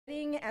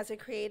as a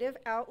creative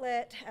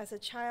outlet. As a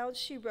child,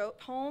 she wrote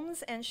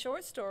poems and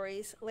short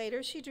stories.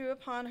 Later, she drew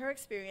upon her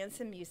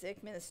experience in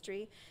music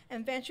ministry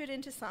and ventured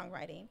into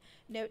songwriting.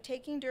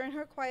 Note-taking during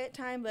her quiet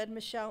time led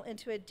Michelle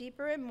into a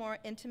deeper and more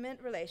intimate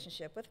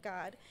relationship with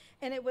God,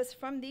 and it was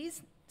from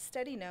these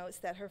study notes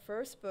that her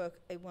first book,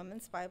 A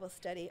Woman's Bible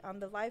Study on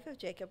the Life of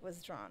Jacob,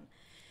 was drawn.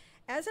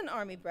 As an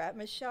Army brat,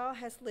 Michelle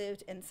has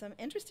lived in some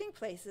interesting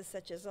places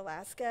such as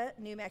Alaska,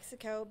 New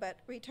Mexico, but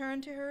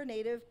returned to her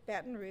native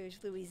Baton Rouge,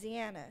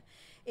 Louisiana.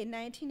 In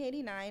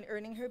 1989,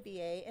 earning her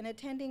BA and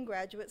attending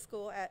graduate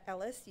school at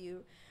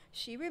LSU,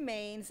 she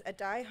remains a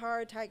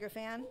die-hard Tiger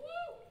fan.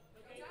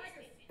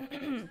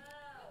 I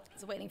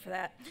was waiting for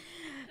that.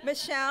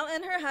 Michelle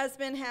and her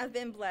husband have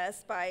been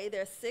blessed by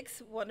their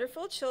 6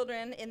 wonderful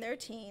children in their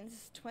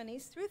teens,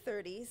 20s through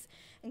 30s,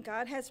 and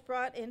God has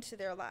brought into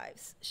their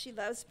lives. She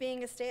loves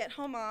being a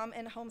stay-at-home mom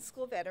and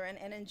homeschool veteran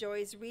and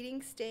enjoys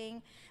reading,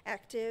 staying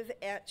active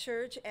at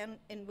church and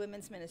in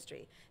women's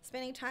ministry,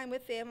 spending time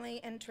with family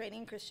and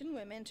training Christian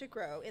women to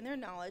grow in their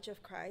knowledge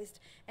of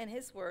Christ and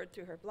his word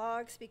through her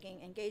blog,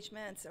 speaking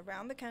engagements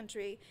around the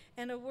country,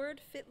 and A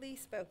Word Fitly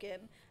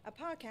Spoken, a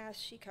podcast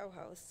she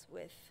co-hosts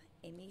with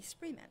Amy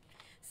Spreeman.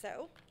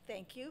 So,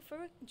 thank you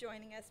for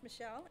joining us,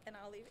 Michelle, and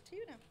I'll leave it to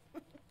you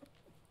now.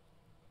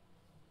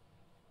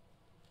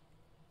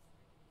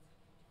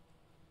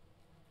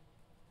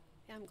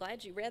 Yeah, I'm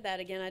glad you read that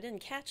again. I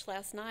didn't catch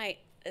last night.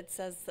 It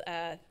says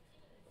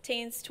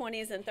teens,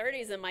 20s, and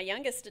 30s, and my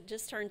youngest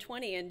just turned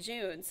 20 in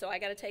June, so I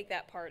got to take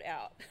that part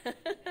out.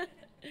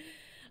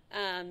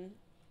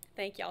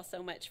 Thank y'all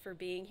so much for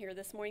being here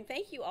this morning.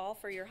 Thank you all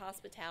for your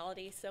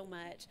hospitality so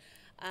much.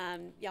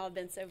 Y'all have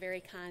been so very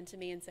kind to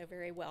me and so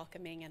very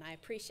welcoming, and I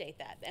appreciate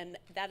that. And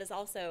that is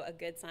also a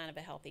good sign of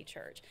a healthy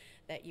church,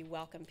 that you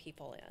welcome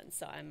people in.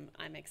 So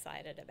I'm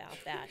excited about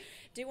that.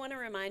 Do want to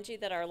remind you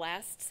that our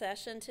last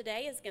session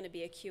today is going to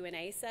be a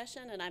Q&A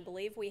session, and I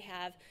believe we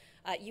have,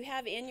 you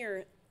have in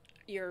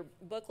your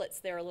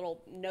booklets there a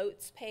little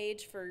notes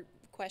page for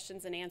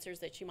questions and answers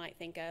that you might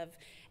think of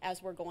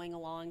as we're going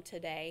along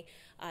today.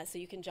 So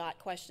you can jot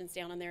questions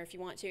down on there if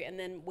you want to. And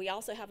then we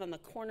also have on the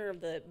corner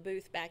of the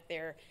booth back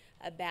there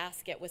a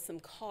basket with some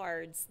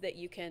cards that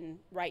you can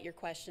write your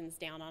questions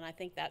down on. I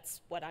think that's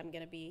what I'm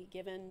going to be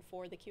given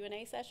for the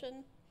Q&A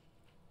session.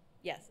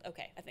 Yes,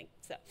 okay, I think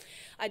so.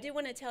 I do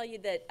want to tell you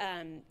that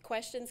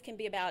questions can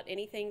be about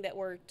anything that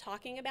we're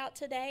talking about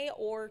today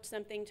or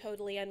something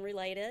totally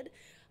unrelated.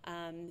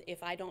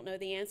 If I don't know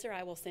the answer,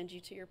 I will send you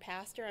to your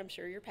pastor. I'm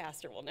sure your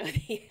pastor will know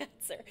the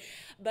answer.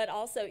 But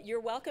also, you're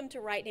welcome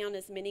to write down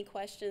as many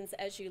questions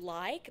as you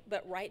like,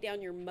 but write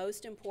down your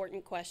most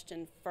important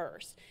question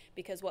first.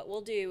 Because what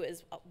we'll do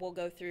is we'll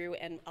go through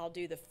and I'll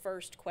do the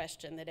first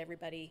question that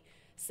everybody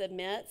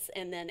submits,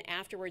 and then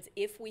afterwards,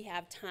 if we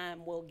have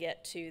time, we'll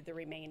get to the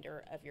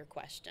remainder of your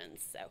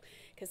questions. So,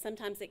 because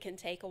sometimes it can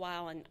take a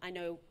while, and I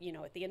know,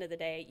 at the end of the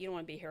day, you don't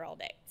want to be here all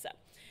day. So.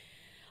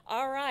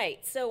 All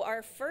right, so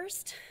our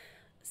first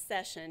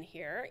session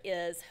here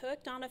is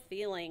Hooked on a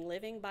Feeling,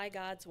 Living by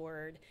God's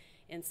Word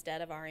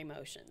Instead of Our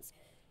Emotions.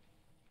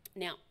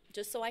 Now,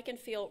 just so I can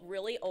feel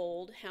really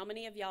old, how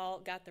many of y'all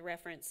got the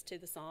reference to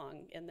the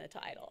song in the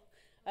title?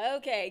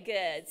 Okay,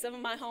 good. Some of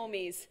my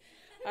homies.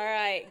 All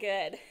right,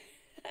 good.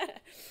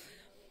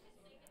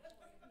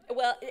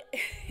 Well,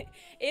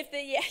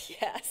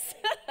 yes.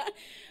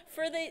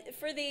 For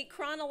the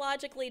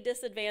chronologically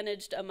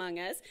disadvantaged among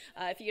us,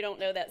 if you don't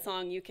know that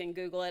song, you can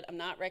Google it. I'm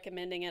not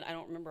recommending it. I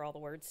don't remember all the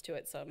words to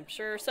it, so I'm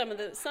sure some of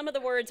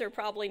the words are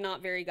probably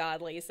not very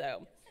godly.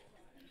 So,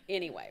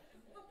 anyway.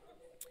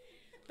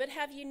 But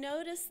have you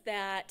noticed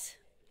that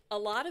a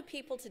lot of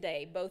people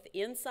today, both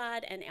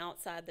inside and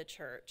outside the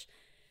church,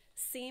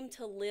 seem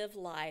to live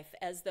life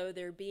as though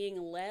they're being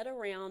led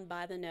around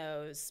by the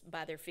nose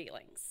by their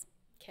feelings?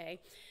 Okay.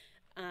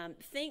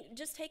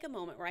 Just take a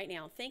moment right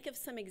now. Think of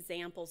some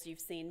examples you've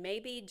seen,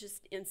 maybe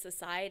just in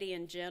society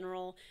in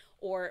general,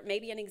 or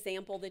maybe an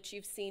example that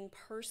you've seen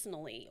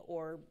personally,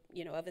 or,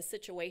 of a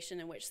situation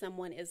in which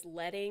someone is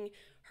letting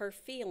her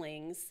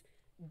feelings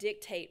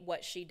dictate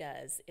what she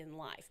does in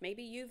life.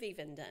 Maybe you've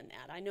even done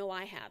that. I know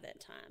I have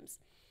at times.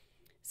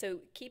 So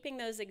keeping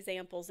those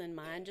examples in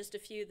mind, just a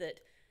few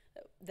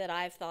that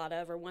I've thought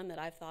of, or one that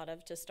I've thought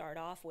of to start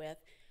off with.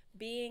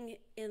 Being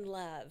in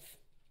love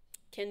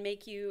can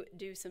make you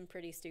do some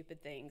pretty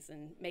stupid things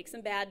and make some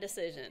bad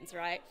decisions,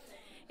 right?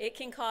 It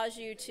can cause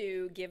you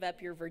to give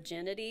up your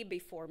virginity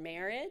before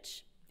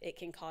marriage. It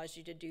can cause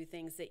you to do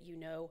things that you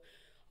know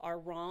are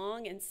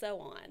wrong, and so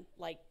on.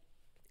 Like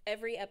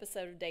every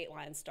episode of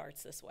Dateline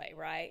starts this way,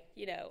 right?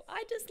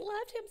 I just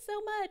loved him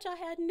so much.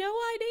 I had no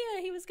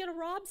idea he was going to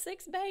rob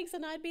 6 banks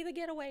and I'd be the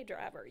getaway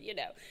driver,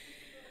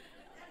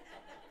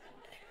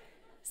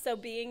 So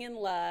being in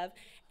love.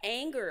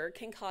 Anger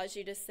can cause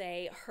you to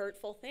say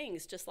hurtful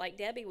things, just like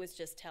Debbie was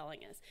just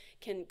telling us,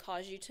 can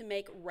cause you to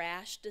make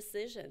rash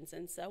decisions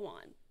and so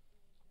on.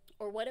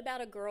 Or what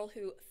about a girl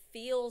who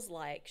feels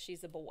like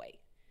she's a boy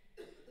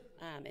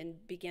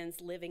and begins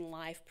living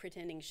life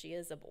pretending she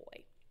is a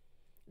boy?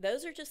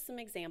 Those are just some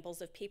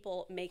examples of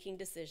people making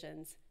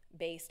decisions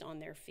based on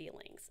their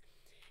feelings.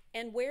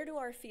 And where do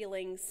our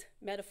feelings,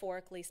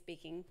 metaphorically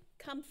speaking,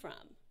 come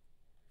from?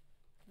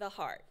 The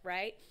heart,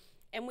 right?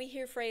 And we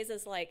hear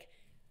phrases like,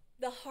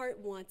 the heart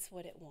wants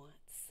what it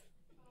wants.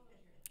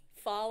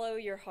 Follow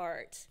your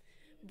heart.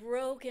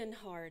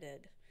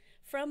 Brokenhearted.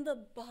 From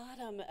the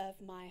bottom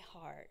of my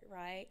heart,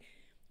 right?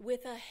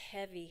 With a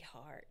heavy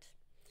heart.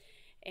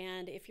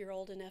 And if you're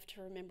old enough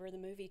to remember the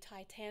movie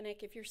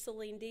Titanic, if you're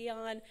Celine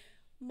Dion,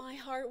 my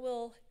heart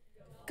will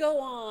go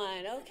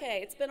on. Okay,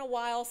 it's been a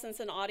while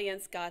since an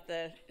audience got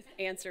the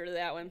answer to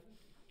that one.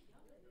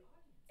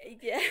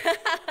 Yeah.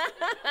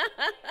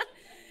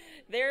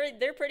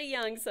 They're pretty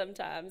young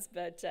sometimes,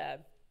 but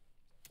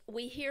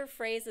we hear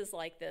phrases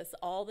like this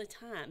all the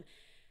time.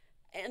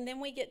 And then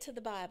we get to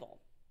the Bible.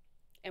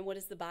 And what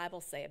does the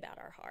Bible say about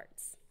our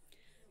hearts?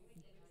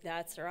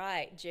 That's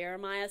right.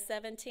 Jeremiah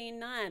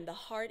 17:9. The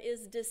heart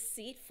is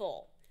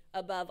deceitful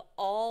above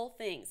all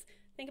things.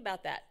 Think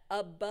about that.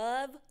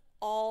 Above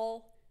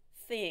all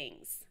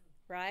things,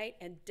 right?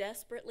 And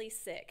desperately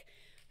sick.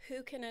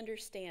 Who can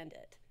understand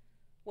it?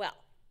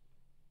 Well,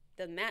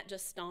 doesn't that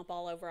just stomp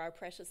all over our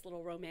precious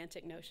little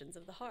romantic notions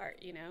of the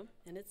heart,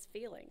 and its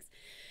feelings?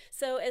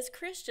 So as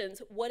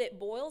Christians, what it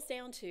boils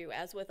down to,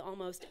 as with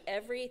almost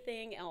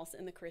everything else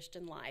in the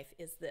Christian life,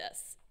 is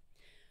this.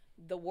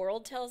 The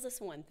world tells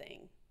us one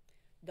thing.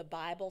 The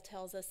Bible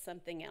tells us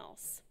something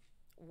else.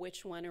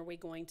 Which one are we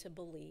going to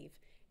believe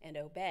and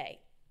obey?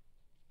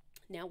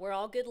 Now, we're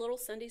all good little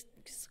Sunday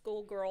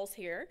school girls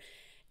here,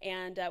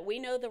 and we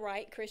know the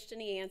right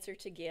Christian answer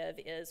to give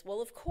is,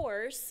 well, of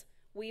course,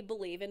 we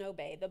believe and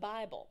obey the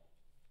Bible.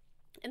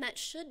 And that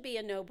should be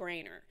a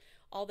no-brainer.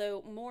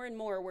 Although more and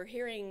more we're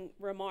hearing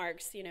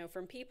remarks,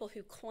 from people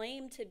who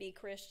claim to be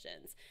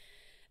Christians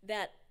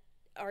that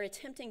are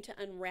attempting to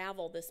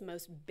unravel this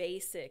most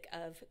basic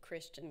of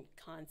Christian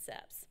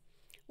concepts.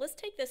 Let's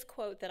take this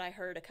quote that I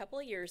heard a couple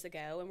of years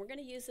ago, and we're going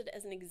to use it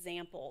as an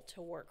example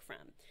to work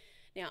from.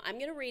 Now, I'm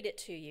going to read it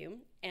to you,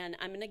 and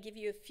I'm going to give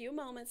you a few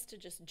moments to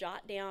just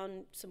jot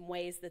down some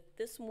ways that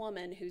this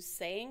woman who's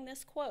saying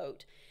this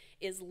quote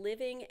is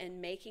living and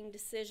making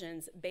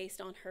decisions based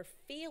on her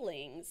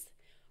feelings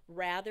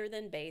rather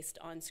than based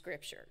on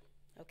Scripture.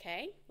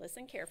 Okay?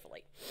 Listen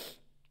carefully.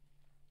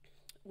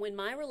 When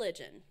my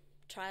religion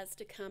tries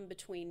to come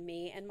between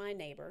me and my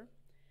neighbor,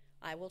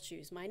 I will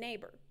choose my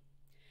neighbor.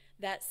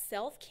 That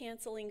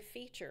self-canceling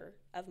feature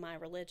of my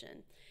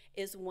religion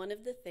is one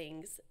of the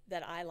things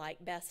that I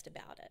like best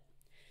about it.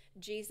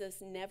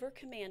 Jesus never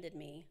commanded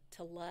me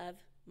to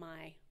love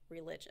my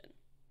religion.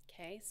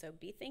 Okay, so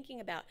be thinking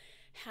about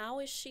how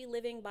is she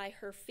living by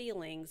her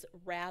feelings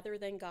rather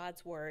than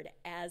God's word,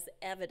 as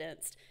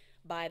evidenced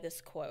by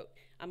this quote.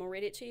 I'm going to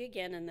read it to you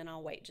again, and then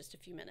I'll wait just a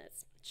few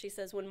minutes. She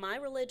says, when my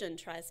religion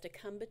tries to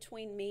come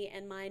between me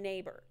and my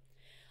neighbor,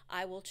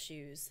 I will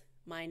choose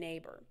my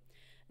neighbor.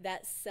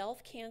 That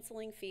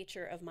self-canceling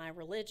feature of my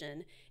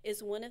religion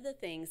is one of the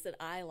things that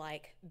I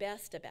like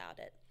best about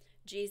it.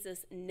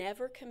 Jesus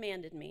never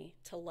commanded me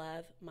to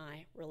love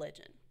my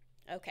religion.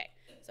 Okay,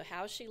 so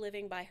how is she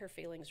living by her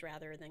feelings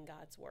rather than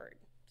God's word?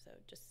 So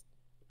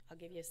I'll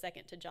give you a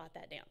second to jot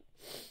that down.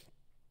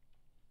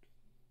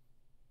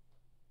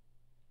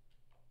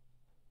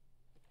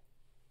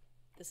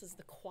 This is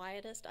the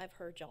quietest I've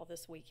heard y'all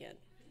this weekend.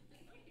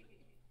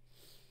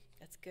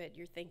 That's good,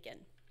 you're thinking.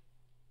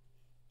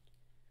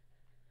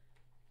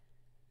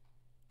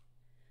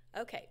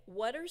 Okay,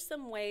 what are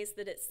some ways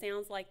that it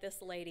sounds like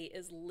this lady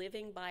is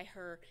living by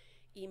her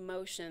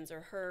emotions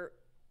or her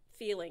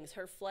feelings,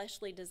 her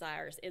fleshly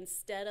desires,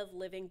 instead of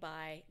living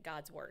by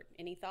God's word?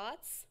 Any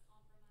thoughts?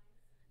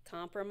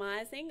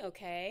 Compromising,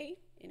 okay.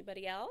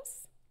 Anybody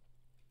else?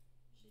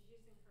 She's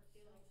using her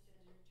feelings to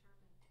determine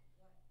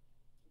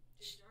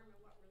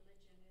what religion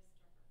is to her.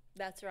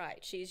 That's right.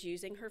 She's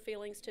using her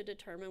feelings to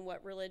determine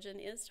what religion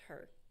is to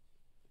her.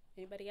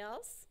 Anybody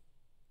else?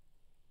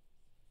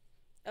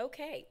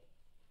 Okay.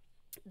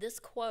 This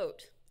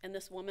quote and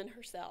this woman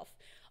herself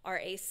are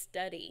a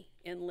study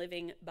in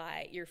living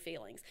by your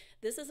feelings.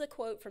 This is a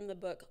quote from the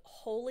book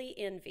Holy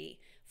Envy,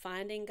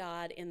 Finding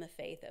God in the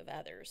Faith of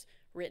Others,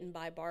 written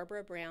by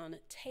Barbara Brown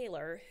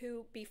Taylor,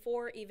 who,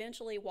 before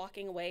eventually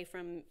walking away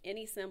from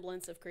any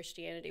semblance of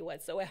Christianity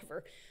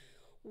whatsoever,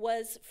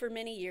 was for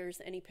many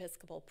years an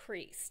Episcopal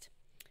priest.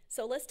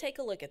 So let's take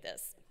a look at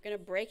this. I'm going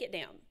to break it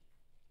down.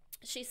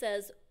 She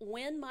says,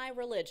 when my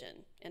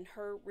religion, and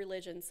her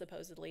religion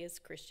supposedly is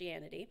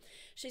Christianity,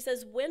 she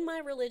says, when my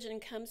religion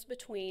comes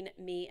between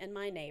me and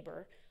my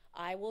neighbor,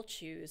 I will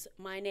choose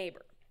my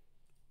neighbor.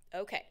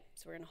 Okay,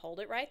 so we're going to hold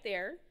it right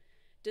there.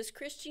 Does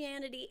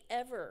Christianity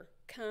ever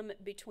come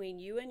between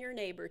you and your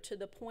neighbor to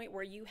the point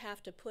where you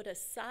have to put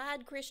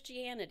aside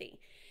Christianity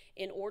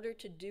in order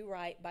to do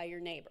right by your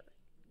neighbor?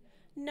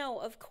 No,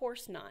 of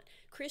course not.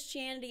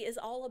 Christianity is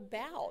all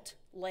about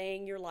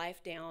laying your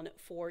life down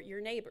for your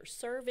neighbor,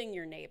 serving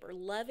your neighbor,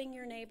 loving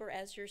your neighbor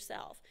as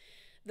yourself.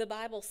 The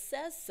Bible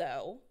says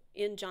so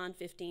in John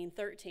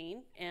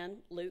 15:13 and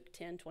Luke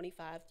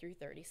 10:25 through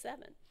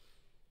 37.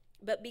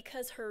 But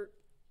because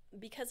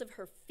of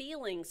her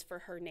feelings for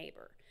her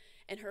neighbor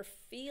and her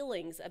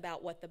feelings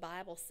about what the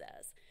Bible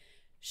says,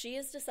 She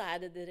has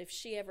decided that if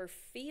she ever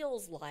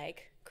feels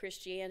like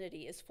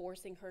Christianity is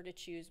forcing her to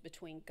choose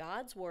between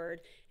God's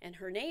word and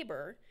her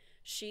neighbor,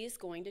 she's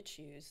going to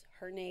choose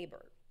her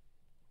neighbor.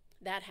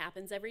 That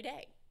happens every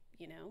day,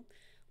 you know.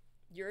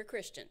 You're a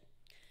Christian.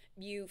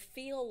 You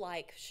feel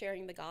like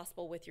sharing the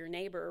gospel with your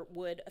neighbor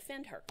would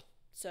offend her.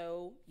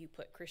 So you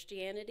put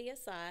Christianity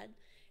aside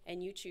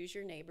and you choose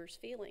your neighbor's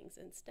feelings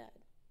instead.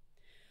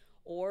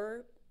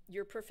 Or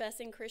your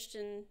professing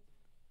Christian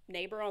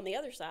neighbor on the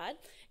other side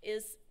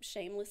is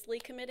shamelessly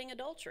committing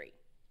adultery.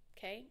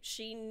 Okay?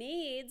 She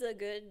needs a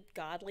good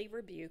godly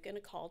rebuke and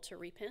a call to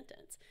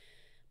repentance.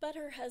 But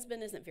her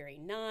husband isn't very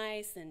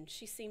nice and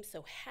she seems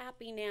so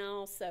happy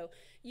now. So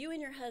you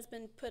and your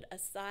husband put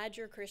aside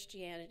your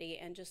Christianity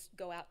and just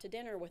go out to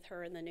dinner with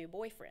her and the new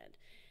boyfriend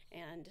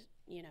and,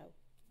 you know,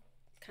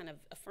 kind of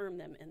affirm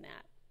them in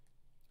that.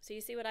 So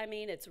you see what I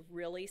mean? It's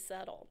really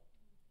subtle.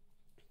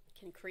 It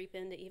can creep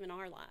into even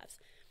our lives.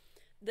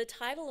 The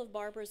title of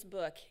Barbara's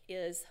book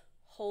is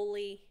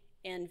Holy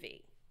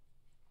Envy.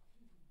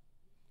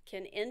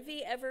 Can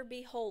envy ever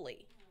be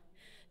holy?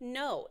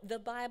 No, the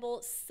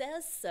Bible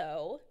says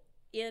so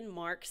in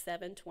Mark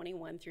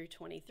 7:21 through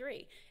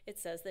 23. It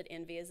says that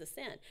envy is a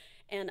sin.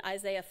 And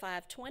Isaiah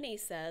 5:20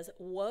 says,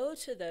 "Woe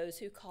to those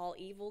who call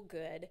evil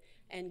good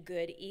and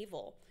good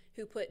evil,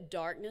 who put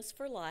darkness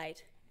for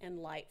light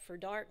and light for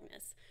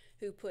darkness,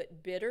 who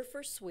put bitter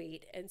for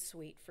sweet and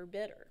sweet for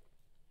bitter."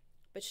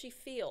 But she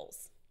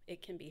feels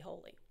it can be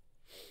holy.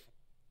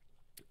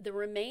 The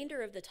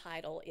remainder of the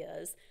title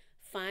is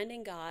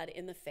Finding God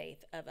in the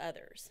Faith of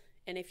Others.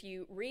 And if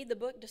you read the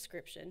book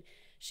description,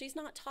 she's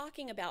not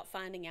talking about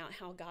finding out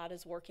how God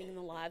is working in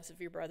the lives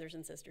of your brothers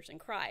and sisters in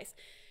Christ.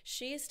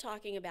 She's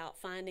talking about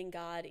finding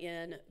God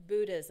in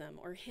Buddhism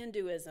or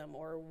Hinduism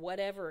or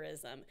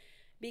whateverism,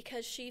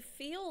 because she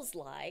feels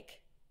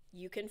like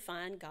you can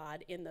find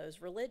God in those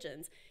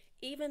religions,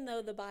 even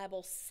though the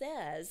Bible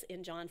says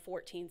in John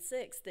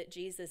 14:6 that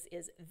Jesus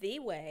is the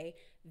way,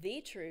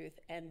 the truth,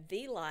 and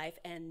the life,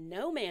 and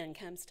no man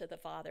comes to the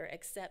Father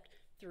except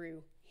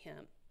through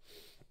him.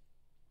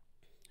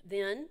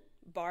 Then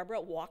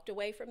Barbara walked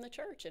away from the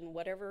church and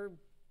whatever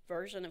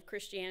version of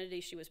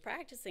Christianity she was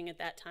practicing at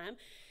that time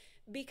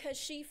because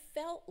she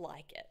felt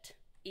like it,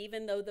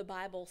 even though the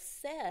Bible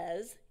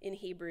says in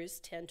Hebrews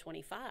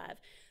 10:25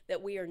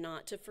 that we are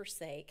not to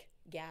forsake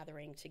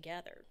gathering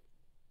together.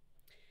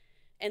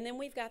 And then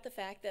we've got the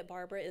fact that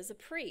Barbara is a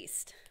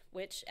priest,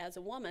 which as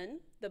a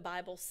woman, the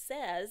Bible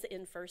says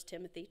in 1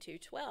 Timothy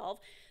 2:12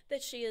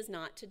 that she is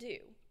not to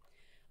do.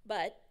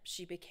 But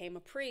she became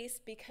a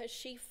priest because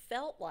she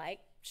felt like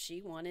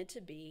she wanted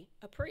to be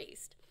a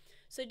priest.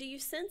 So do you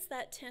sense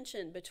that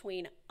tension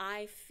between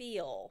I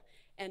feel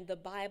and the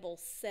Bible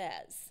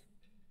says?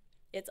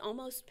 It's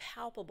almost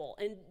palpable.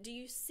 And do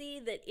you see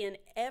that in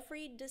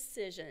every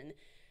decision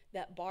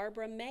that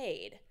Barbara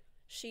made,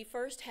 she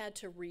first had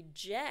to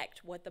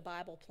reject what the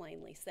Bible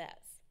plainly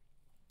says?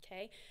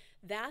 Okay?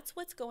 That's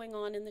what's going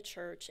on in the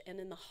church and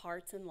in the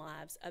hearts and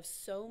lives of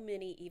so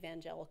many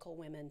evangelical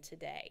women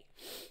today.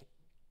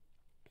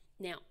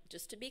 Now,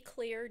 just to be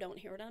clear, don't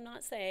hear what I'm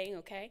not saying,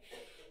 okay?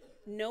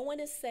 No one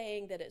is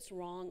saying that it's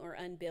wrong or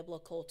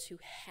unbiblical to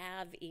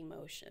have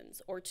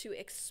emotions or to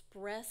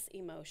express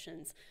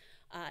emotions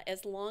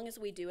as long as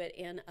we do it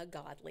in a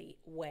godly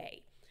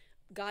way.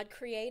 God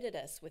created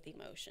us with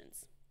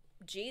emotions.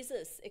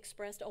 Jesus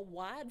expressed a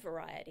wide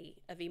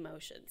variety of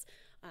emotions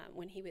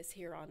when he was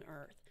here on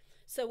earth.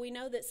 So we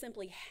know that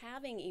simply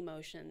having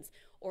emotions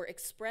or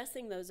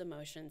expressing those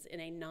emotions in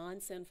a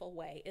non-sinful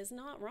way is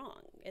not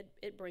wrong.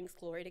 It brings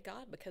glory to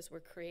God because we're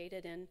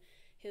created in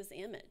his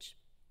image.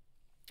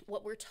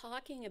 What we're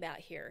talking about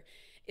here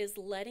is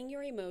letting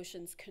your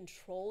emotions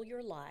control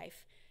your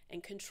life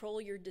and control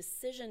your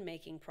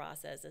decision-making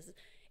processes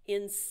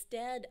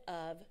instead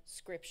of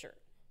Scripture,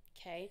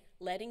 okay?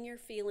 Letting your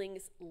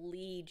feelings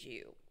lead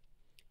you.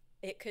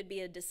 It could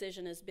be a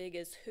decision as big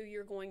as who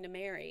you're going to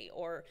marry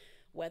or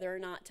whether or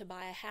not to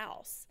buy a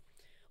house.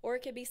 Or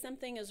it could be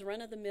something as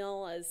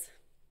run-of-the-mill as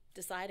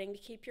deciding to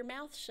keep your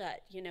mouth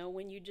shut, you know,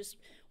 when you just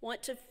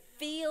want to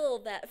feel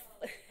that,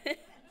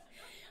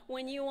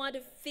 when you want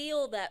to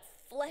feel that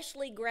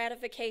fleshly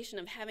gratification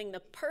of having the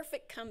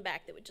perfect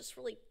comeback that would just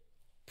really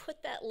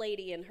put that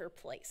lady in her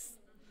place,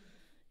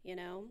 you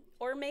know.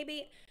 Or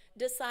maybe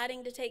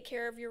deciding to take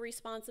care of your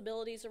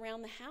responsibilities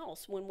around the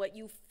house when what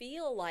you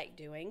feel like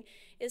doing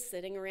is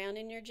sitting around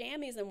in your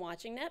jammies and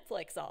watching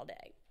Netflix all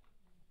day.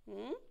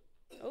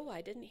 Oh,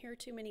 I didn't hear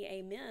too many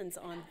amens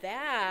on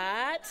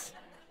that.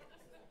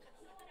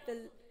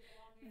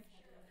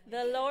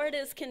 The Lord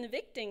is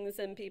convicting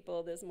some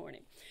people this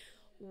morning.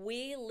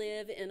 We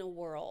live in a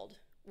world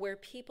where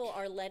people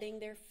are letting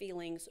their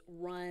feelings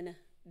run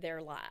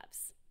their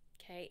lives.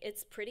 Okay,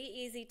 it's pretty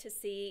easy to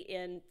see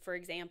in, for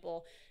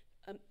example,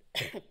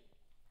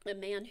 a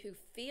man who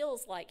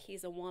feels like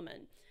he's a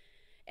woman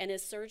and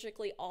is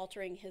surgically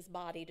altering his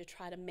body to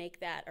try to make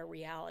that a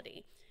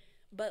reality.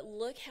 But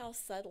look how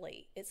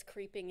subtly it's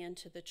creeping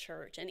into the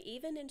church and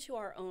even into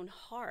our own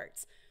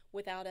hearts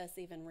without us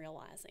even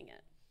realizing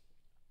it.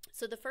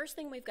 So the first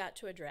thing we've got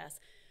to address,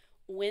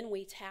 when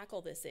we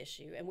tackle this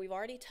issue, and we've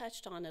already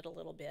touched on it a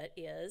little bit,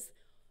 is,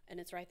 and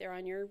it's right there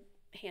on your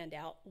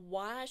handout,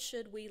 why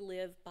should we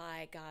live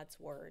by God's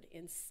word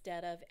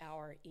instead of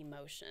our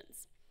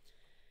emotions?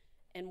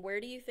 And where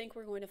do you think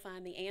we're going to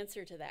find the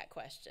answer to that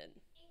question?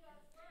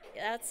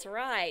 That's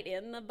right,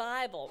 in the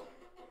Bible.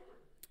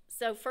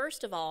 So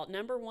first of all,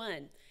 number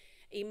one,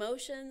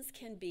 emotions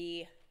can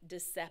be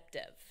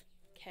deceptive.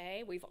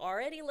 Okay, we've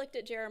already looked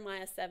at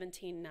Jeremiah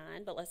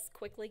 17:9, but let's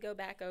quickly go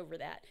back over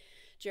that.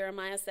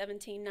 Jeremiah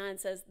 17:9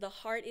 says, the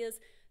heart is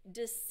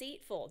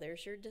deceitful.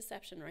 There's your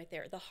deception right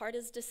there. The heart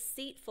is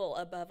deceitful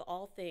above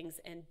all things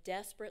and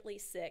desperately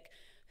sick.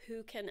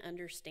 Who can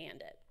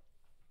understand it?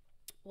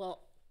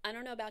 Well, I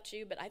don't know about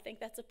you, but I think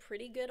that's a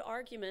pretty good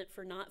argument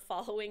for not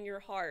following your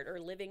heart or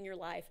living your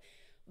life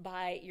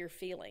by your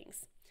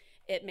feelings.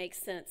 It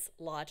makes sense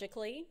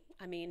logically.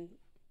 I mean,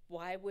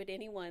 why would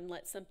anyone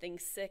let something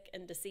sick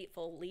and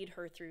deceitful lead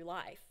her through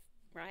life,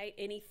 right?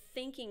 Any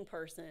thinking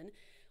person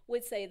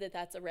would say that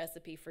that's a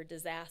recipe for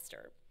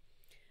disaster.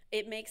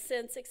 It makes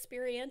sense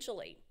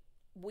experientially.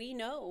 We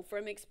know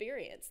from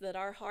experience that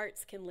our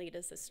hearts can lead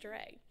us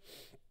astray.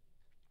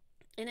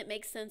 And it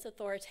makes sense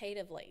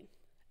authoritatively.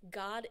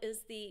 God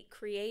is the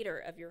creator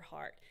of your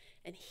heart,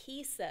 and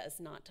he says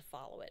not to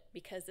follow it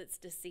because it's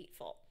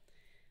deceitful.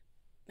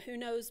 Who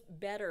knows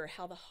better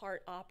how the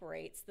heart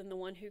operates than the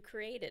one who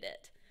created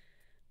it?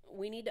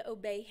 We need to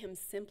obey him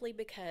simply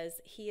because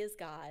he is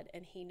God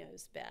and he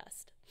knows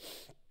best.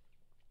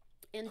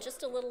 And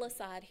just a little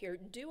aside here,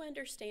 do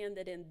understand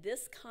that in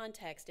this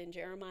context in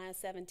Jeremiah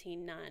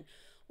 17:9,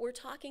 we're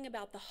talking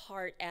about the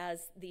heart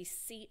as the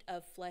seat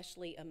of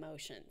fleshly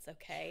emotions,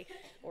 okay,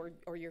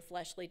 or your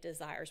fleshly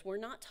desires. We're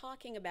not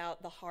talking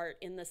about the heart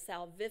in the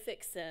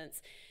salvific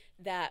sense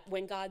that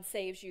when God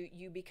saves you,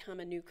 you become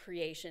a new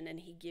creation and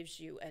he gives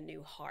you a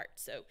new heart.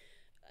 So,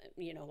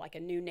 like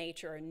a new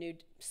nature, a new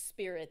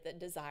spirit that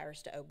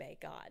desires to obey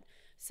God.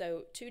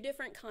 So two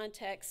different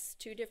contexts,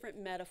 two different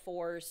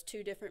metaphors,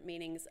 two different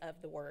meanings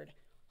of the word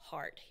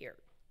heart here.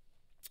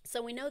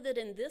 So we know that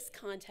in this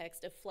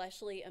context of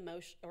fleshly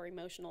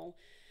emotional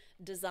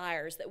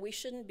desires that we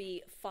shouldn't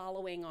be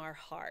following our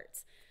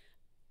hearts.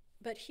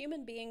 But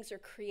human beings are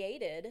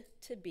created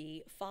to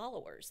be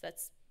followers.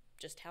 That's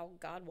just how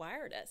God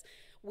wired us.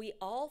 We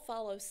all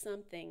follow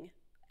something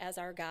as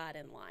our guide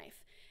in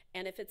life.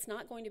 And if it's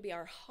not going to be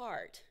our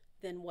heart,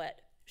 then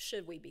what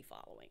should we be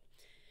following?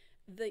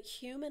 The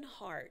human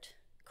heart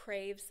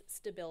craves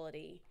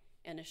stability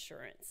and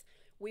assurance.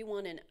 We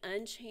want an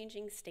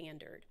unchanging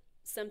standard,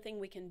 something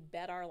we can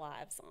bet our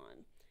lives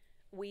on.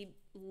 We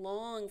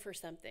long for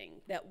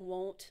something that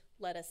won't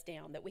let us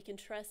down, that we can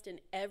trust in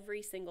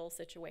every single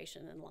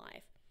situation in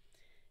life.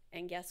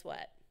 And guess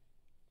what?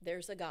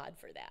 There's a God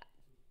for that,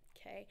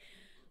 okay?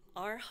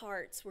 Our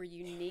hearts were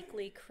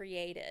uniquely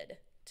created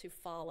to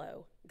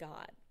follow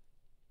God.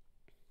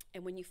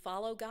 And when you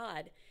follow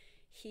God,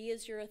 he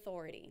is your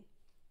authority.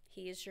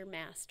 He is your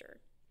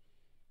master.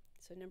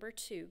 So number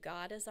two,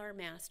 God is our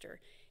master.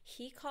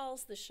 He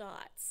calls the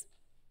shots.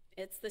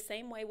 It's the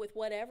same way with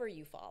whatever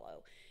you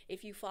follow.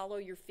 If you follow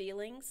your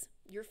feelings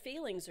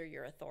are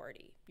your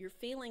authority. Your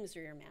feelings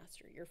are your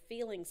master. Your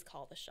feelings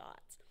call the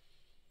shots.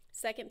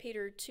 2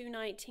 Peter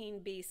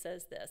 2:19b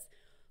says this,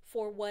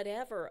 for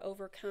whatever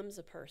overcomes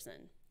a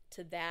person,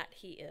 to that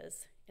he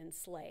is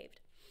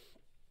enslaved.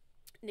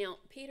 Now,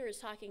 Peter is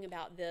talking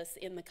about this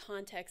in the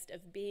context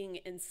of being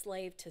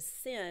enslaved to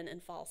sin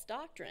and false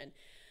doctrine,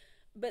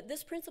 but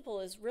this principle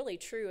is really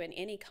true in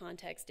any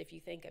context if you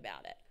think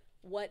about it.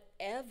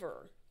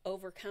 Whatever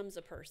overcomes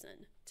a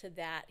person, to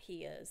that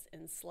he is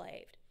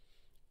enslaved.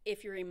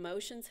 If your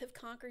emotions have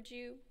conquered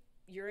you,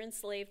 you're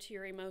enslaved to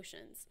your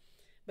emotions.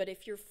 But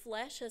if your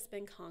flesh has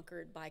been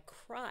conquered by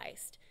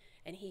Christ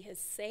and he has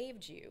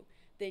saved you,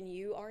 then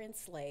you are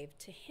enslaved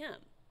to him.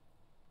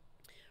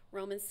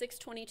 Romans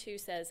 6:22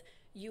 says,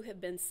 you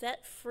have been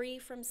set free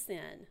from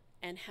sin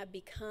and have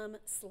become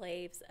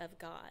slaves of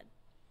God.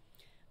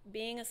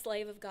 Being a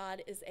slave of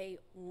God is a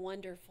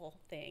wonderful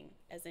thing,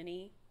 as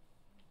any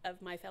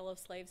of my fellow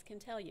slaves can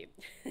tell you.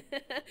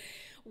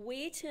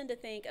 We tend to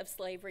think of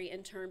slavery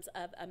in terms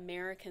of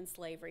American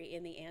slavery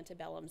in the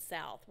antebellum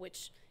South,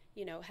 which,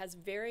 has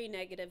very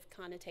negative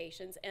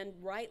connotations, and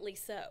rightly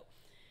so.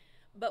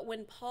 But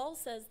when Paul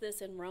says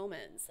this in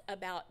Romans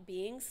about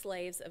being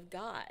slaves of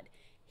God,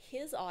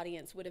 his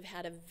audience would have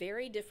had a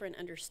very different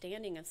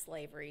understanding of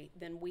slavery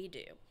than we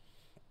do.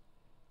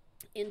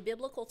 In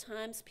biblical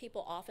times,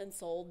 people often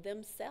sold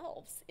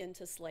themselves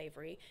into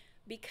slavery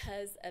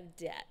because of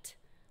debt.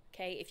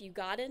 Okay, if you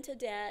got into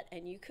debt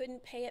and you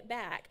couldn't pay it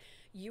back,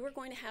 you were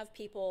going to have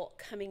people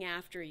coming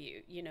after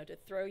you, to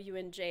throw you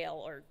in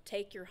jail or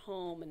take your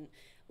home and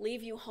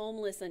leave you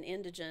homeless and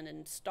indigent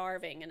and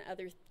starving and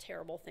other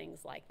terrible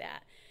things like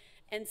that.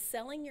 And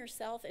selling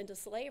yourself into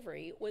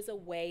slavery was a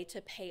way to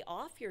pay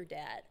off your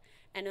debt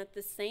and at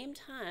the same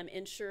time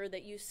ensure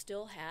that you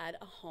still had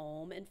a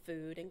home and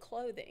food and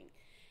clothing.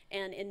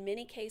 And in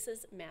many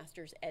cases,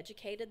 masters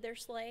educated their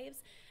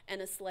slaves,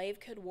 and a slave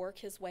could work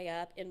his way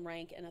up in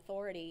rank and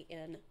authority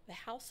in the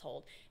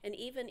household, and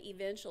even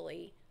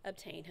eventually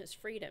obtain his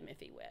freedom if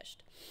he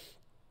wished.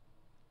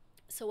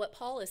 So what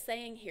Paul is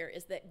saying here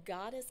is that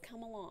God has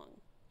come along,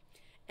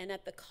 and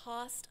at the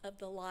cost of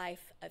the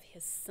life of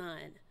his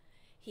son,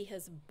 he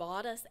has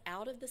bought us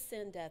out of the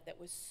sin debt that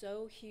was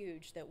so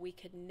huge that we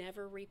could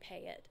never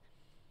repay it.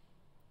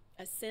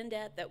 A sin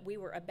debt that we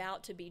were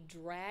about to be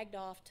dragged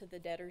off to the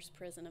debtor's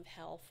prison of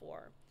hell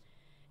for.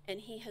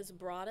 And he has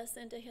brought us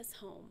into his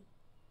home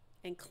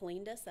and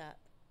cleaned us up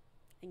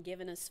and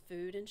given us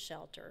food and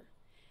shelter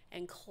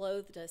and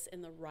clothed us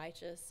in the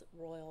righteous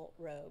royal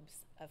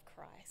robes of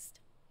Christ.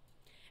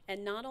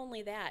 And not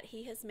only that,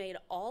 he has made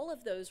all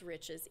of those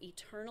riches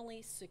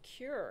eternally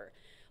secure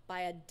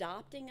by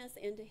adopting us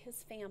into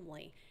his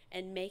family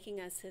and making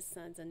us his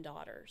sons and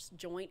daughters,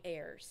 joint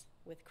heirs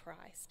with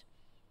Christ.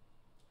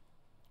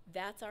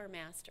 That's our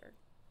master,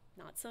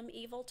 not some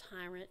evil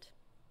tyrant,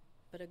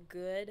 but a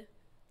good,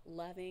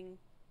 loving,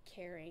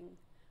 caring,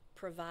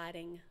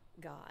 providing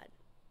God.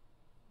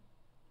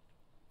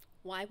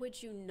 Why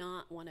would you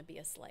not want to be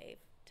a slave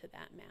to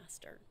that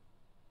master?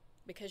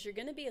 Because you're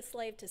going to be a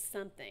slave to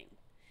something,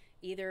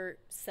 either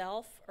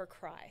self or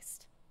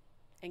Christ.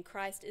 And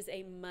Christ is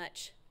a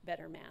much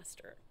better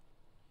master.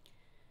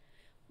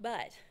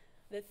 But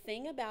the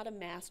thing about a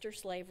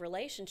master-slave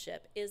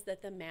relationship is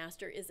that the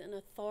master is in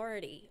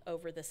authority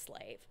over the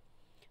slave.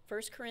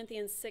 1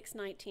 Corinthians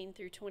 6:19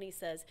 through 20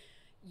 says,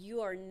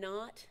 "You are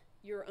not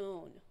your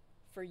own,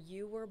 for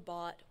you were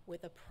bought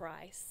with a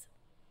price."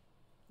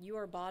 You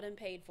are bought and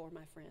paid for,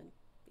 my friend,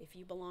 if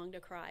you belong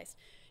to Christ.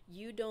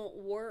 You don't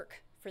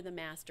work for the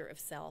master of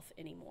self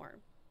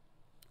anymore.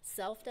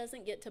 Self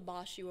doesn't get to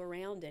boss you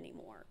around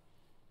anymore.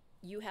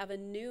 You have a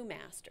new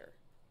master,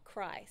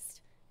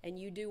 Christ, and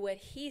you do what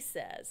he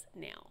says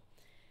now.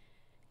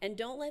 And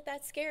don't let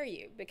that scare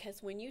you,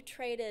 because when you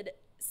traded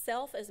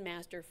self as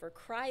master for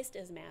Christ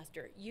as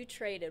master, you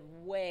traded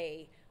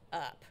way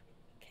up,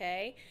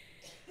 okay?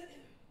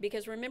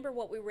 Because remember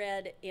what we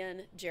read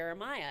in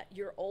Jeremiah.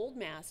 Your old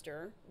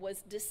master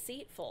was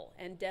deceitful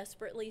and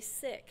desperately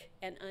sick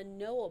and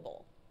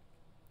unknowable.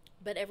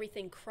 But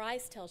everything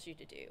Christ tells you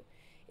to do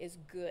is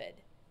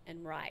good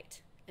and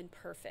right and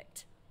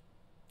perfect.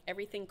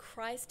 Everything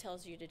Christ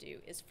tells you to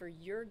do is for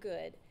your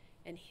good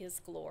and his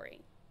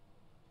glory.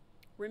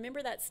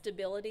 Remember that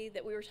stability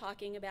that we were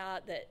talking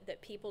about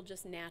that people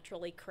just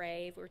naturally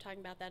crave? We were talking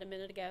about that a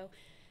minute ago.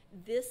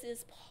 This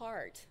is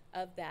part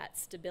of that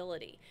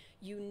stability.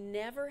 You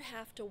never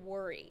have to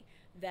worry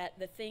that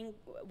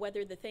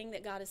whether the thing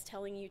that God is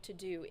telling you to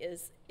do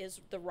is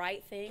the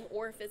right thing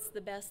or if it's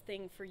the best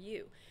thing for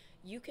you.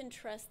 You can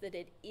trust that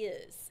it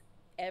is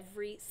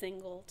every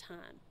single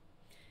time.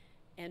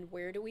 And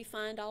where do we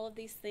find all of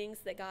these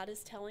things that God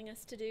is telling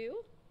us to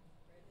do?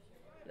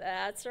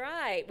 That's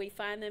right. We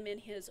find them in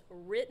his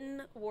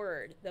written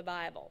word, the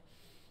Bible.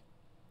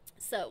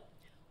 So,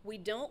 we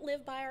don't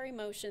live by our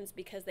emotions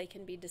because they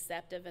can be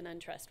deceptive and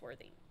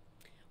untrustworthy.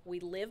 We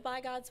live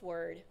by God's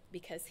word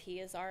because he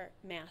is our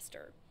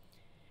master.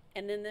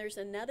 And then there's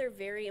another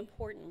very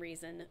important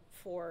reason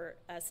for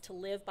us to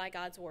live by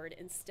God's word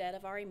instead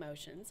of our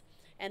emotions,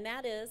 and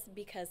that is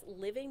because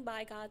living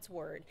by God's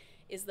word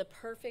is the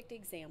perfect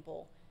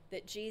example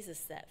that Jesus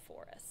set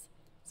for us.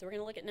 So we're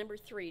going to look at number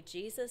 3.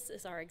 Jesus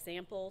is our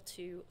example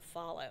to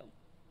follow.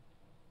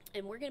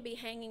 And we're going to be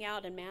hanging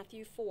out in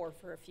Matthew 4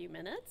 for a few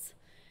minutes,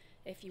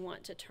 if you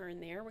want to turn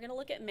there. We're going to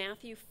look at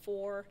Matthew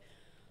 4,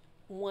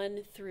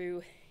 1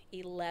 through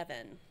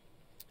 11.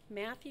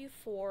 Matthew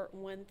 4,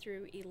 1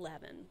 through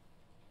 11.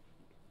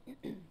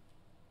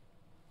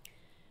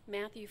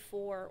 Matthew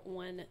 4,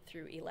 1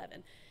 through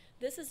 11.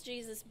 This is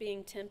Jesus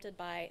being tempted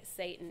by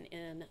Satan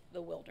in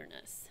the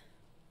wilderness.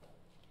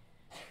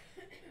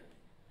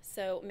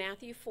 So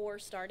Matthew 4,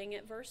 starting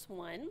at verse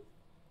 1.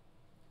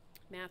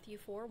 Matthew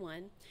 4,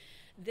 1.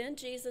 Then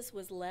Jesus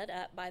was led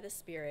up by the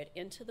Spirit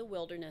into the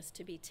wilderness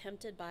to be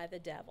tempted by the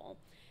devil.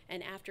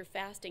 And after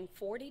fasting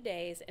 40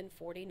 days and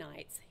 40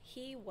 nights,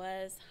 he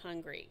was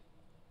hungry.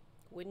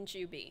 Wouldn't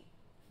you be?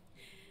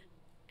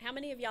 How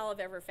many of y'all have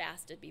ever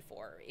fasted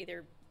before?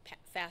 Either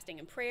fasting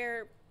and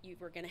prayer, you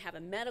were going to have a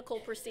medical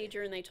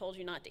procedure and they told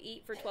you not to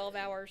eat for 12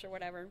 hours or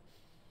whatever.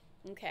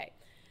 Okay.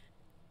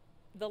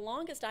 The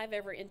longest I've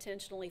ever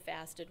intentionally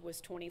fasted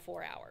was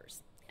 24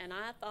 hours. And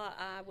I thought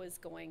I was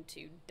going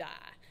to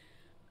die.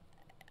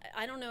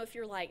 I don't know if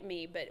you're like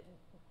me, but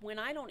when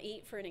I don't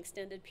eat for an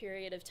extended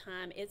period of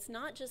time, it's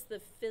not just the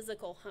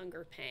physical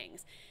hunger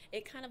pangs.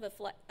 It kind of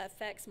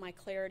affects my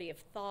clarity of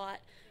thought,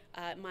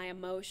 my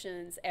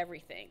emotions,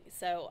 everything.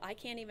 So I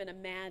can't even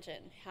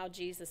imagine how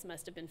Jesus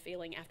must have been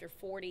feeling after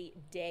 40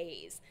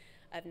 days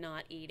of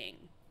not eating.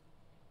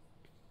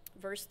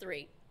 Verse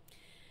 3.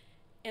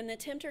 And the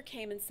tempter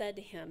came and said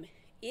to him,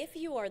 "If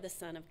you are the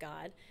Son of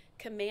God,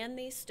 command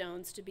these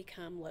stones to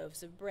become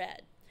loaves of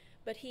bread."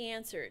 But he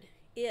answered,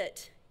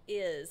 "It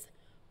is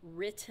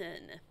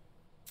written."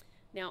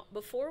 Now,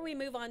 before we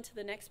move on to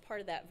the next part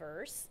of that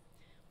verse,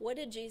 What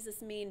did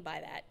Jesus mean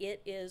by that?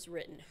 It is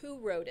written. Who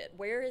wrote it?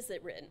 Where is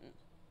it written?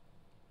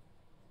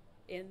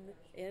 In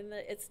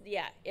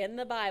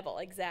the Bible,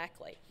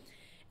 exactly.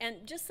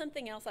 And just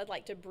something else I'd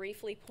like to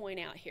briefly point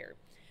out here.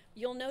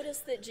 You'll notice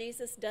that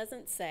Jesus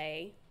doesn't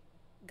say,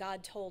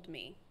 God told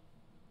me.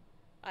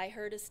 I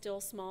heard a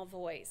still small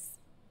voice.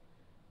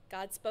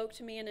 God spoke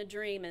to me in a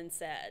dream and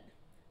said.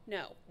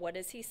 No, what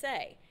does he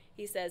say?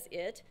 He says,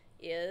 it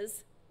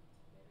is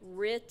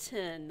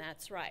written.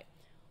 That's right.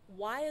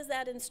 Why is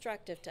that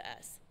instructive to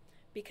us?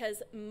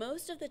 Because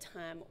most of the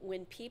time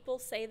when people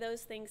say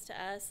those things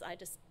to us, I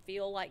just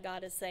feel like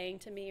God is saying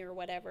to me or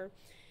whatever,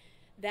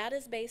 that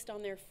is based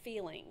on their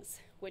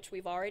feelings, which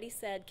we've already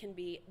said can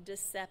be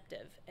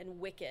deceptive and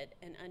wicked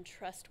and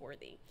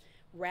untrustworthy,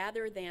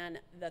 rather than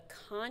the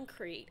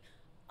concrete,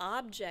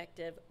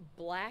 objective,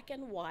 black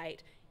and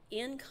white,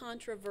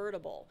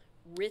 incontrovertible,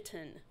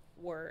 written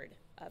word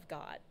of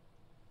God.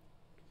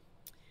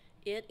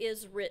 It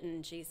is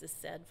written, Jesus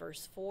said,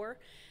 verse 4,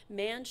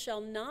 man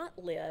shall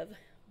not live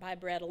by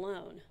bread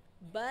alone,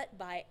 but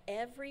by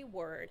every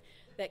word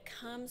that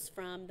comes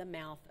from the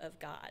mouth of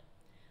God.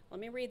 Let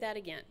me read that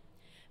again.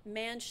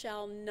 Man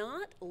shall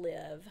not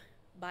live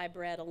by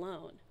bread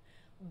alone,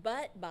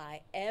 but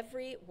by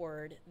every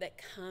word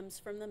that comes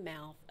from the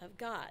mouth of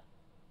God.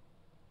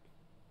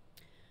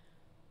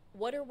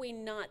 What are we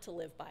not to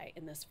live by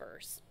in this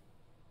verse?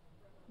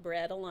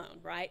 Bread alone,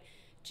 right?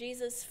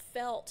 Jesus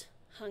felt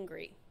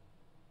hungry.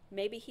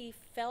 Maybe he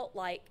felt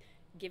like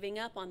giving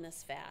up on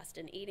this fast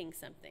and eating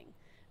something.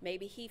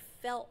 Maybe he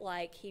felt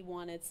like he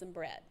wanted some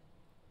bread.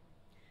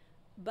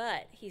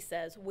 But, he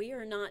says, we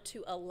are not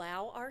to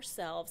allow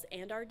ourselves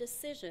and our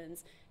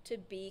decisions to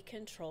be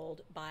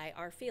controlled by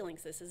our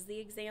feelings. This is the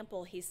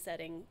example he's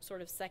setting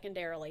sort of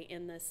secondarily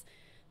in this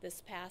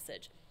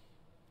passage.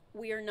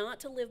 We are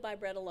not to live by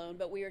bread alone,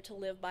 but we are to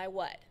live by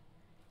what?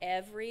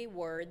 Every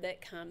word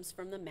that comes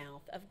from the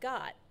mouth of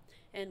God.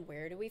 And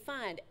where do we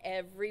find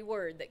every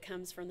word that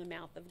comes from the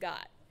mouth of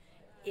God?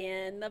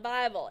 In the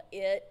Bible.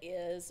 It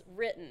is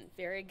written.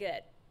 Very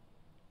good.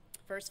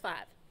 Verse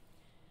 5.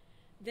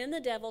 Then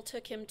the devil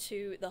took him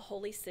to the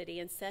holy city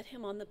and set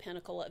him on the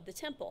pinnacle of the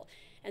temple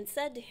and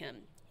said to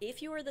him,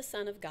 if you are the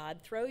Son of God,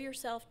 throw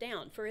yourself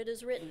down, for it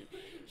is written,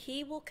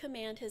 he will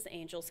command his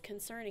angels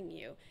concerning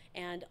you,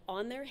 and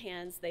on their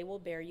hands they will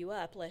bear you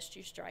up, lest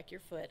you strike your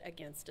foot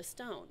against a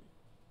stone.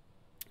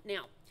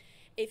 Now,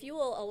 if you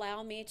will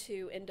allow me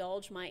to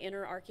indulge my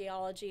inner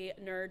archaeology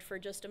nerd for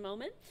just a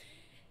moment,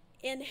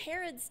 in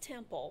Herod's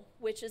temple,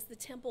 which is the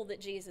temple that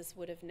Jesus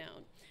would have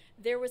known,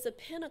 there was a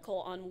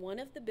pinnacle on one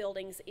of the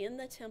buildings in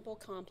the temple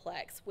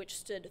complex which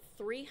stood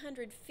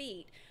 300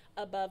 feet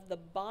above the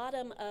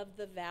bottom of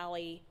the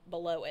valley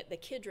below it, the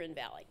Kidron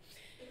Valley.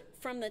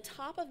 From the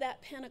top of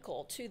that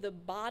pinnacle to the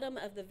bottom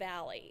of the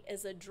valley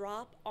is a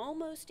drop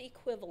almost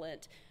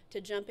equivalent to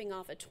jumping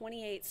off a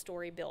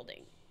 28-story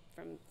building,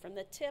 from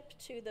the tip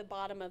to the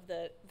bottom of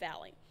the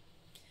valley.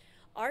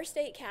 Our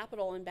state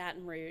capitol in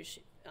Baton Rouge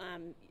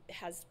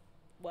has,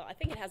 well, I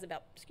think it has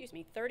about,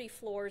 30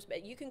 floors,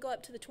 but you can go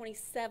up to the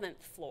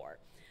 27th floor.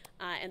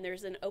 And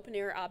there's an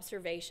open-air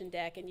observation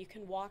deck, and you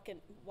can walk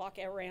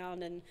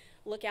around and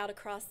look out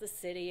across the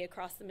city,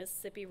 across the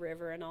Mississippi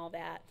River and all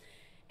that.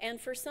 And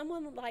for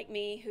someone like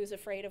me who's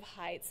afraid of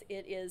heights,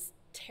 it is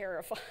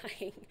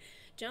terrifying.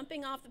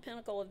 Jumping off the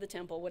pinnacle of the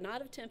temple would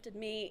not have tempted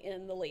me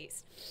in the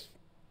least.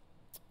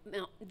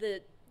 Now,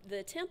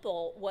 the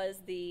temple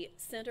was the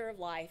center of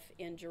life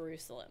in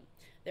Jerusalem.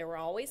 There were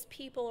always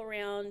people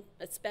around,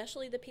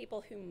 especially the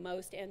people who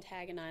most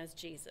antagonized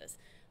Jesus,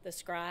 the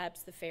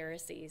scribes, the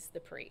Pharisees, the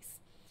priests.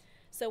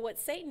 So what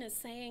Satan is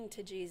saying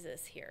to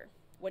Jesus here,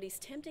 what he's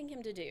tempting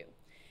him to do,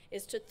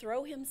 is to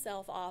throw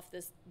himself off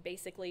this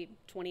basically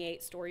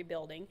 28-story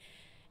building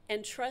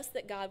and trust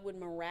that God would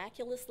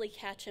miraculously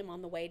catch him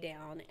on the way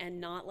down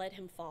and not let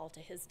him fall to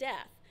his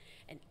death.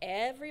 And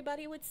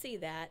everybody would see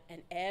that,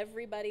 and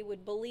everybody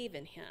would believe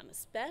in him,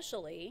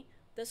 especially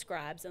the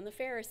scribes and the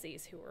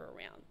Pharisees who were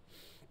around.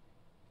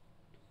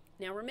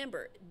 Now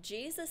remember,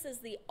 Jesus is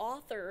the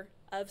author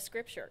of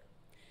Scripture.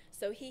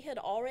 So he had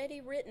already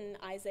written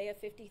Isaiah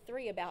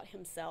 53 about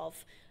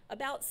himself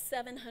about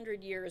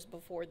 700 years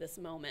before this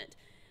moment,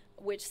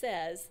 which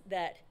says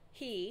that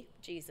he,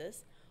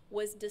 Jesus,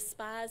 was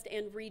despised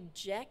and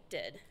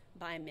rejected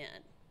by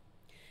men.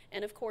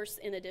 And of course,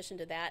 in addition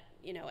to that,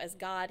 you know, as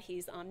God,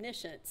 he's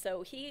omniscient.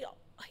 So he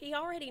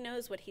already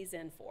knows what he's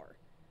in for.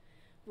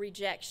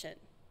 Rejection,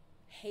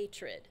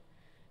 hatred,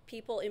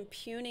 people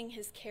impugning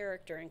his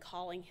character and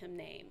calling him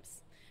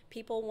names,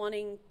 people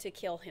wanting to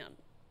kill him.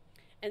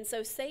 And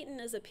so Satan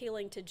is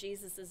appealing to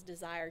Jesus'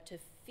 desire to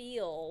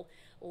feel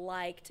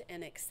liked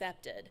and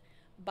accepted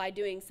by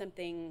doing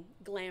something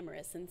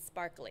glamorous and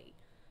sparkly.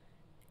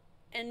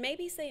 And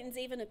maybe Satan's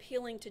even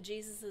appealing to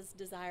Jesus'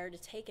 desire to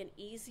take an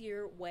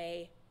easier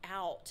way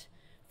out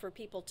for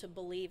people to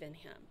believe in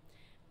him.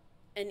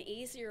 An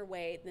easier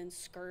way than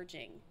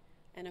scourging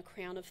and a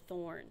crown of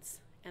thorns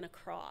and a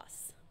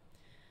cross.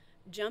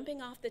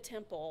 Jumping off the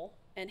temple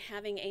and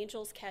having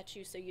angels catch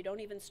you so you don't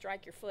even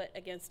strike your foot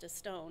against a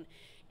stone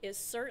is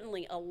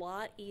certainly a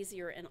lot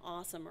easier and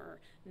awesomer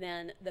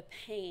than the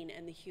pain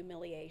and the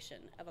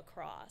humiliation of a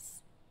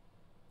cross.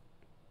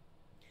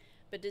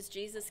 But does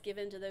Jesus give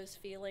in to those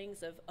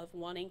feelings of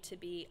wanting to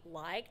be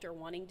liked or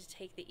wanting to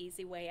take the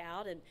easy way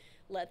out and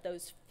let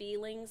those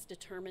feelings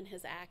determine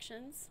his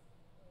actions?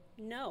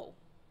 No.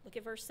 Look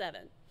at verse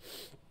 7.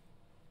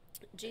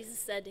 Jesus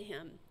said to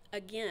him,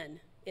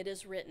 "Again, it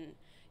is written,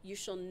 you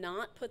shall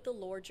not put the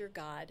Lord your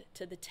God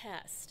to the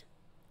test."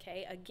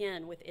 Okay,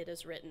 again with "it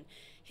is written."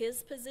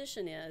 His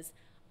position is,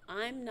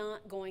 I'm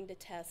not going to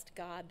test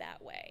God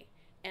that way.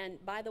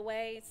 And by the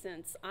way,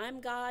 since I'm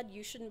God,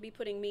 you shouldn't be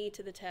putting me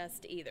to the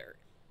test either.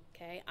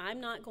 Okay, I'm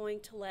not going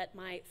to let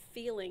my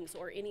feelings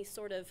or any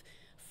sort of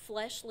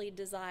fleshly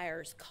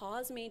desires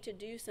cause me to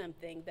do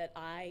something that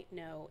I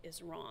know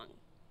is wrong.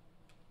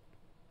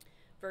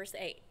 Verse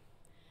 8.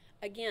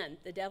 Again,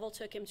 the devil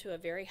took him to a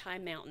very high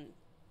mountain.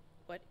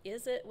 What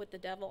is it with the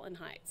devil and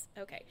heights?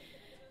 Okay.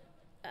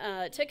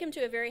 Took him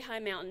to a very high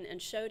mountain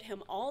and showed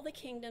him all the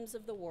kingdoms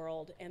of the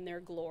world and their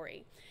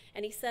glory.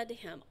 And he said to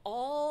him,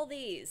 "All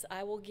these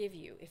I will give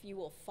you if you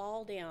will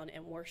fall down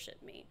and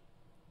worship me."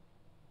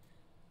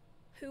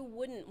 Who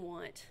wouldn't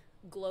want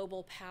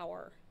global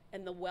power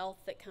and the wealth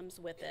that comes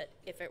with it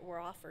if it were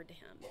offered to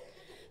him?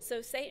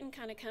 So Satan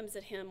kind of comes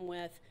at him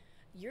with,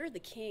 "You're the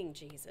king,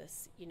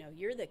 Jesus. You know,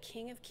 you're the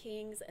King of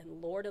Kings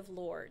and Lord of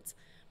Lords.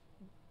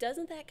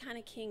 Doesn't that kind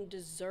of king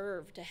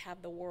deserve to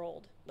have the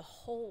world, the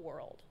whole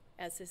world,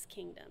 as his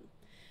kingdom?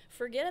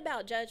 Forget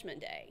about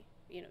Judgment Day.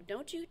 You know,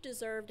 don't you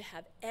deserve to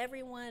have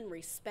everyone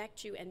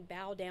respect you and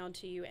bow down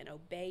to you and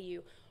obey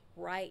you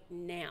right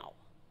now?"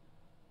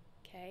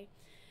 Okay?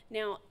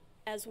 Now,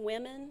 as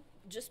women,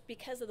 just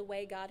because of the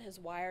way God has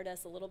wired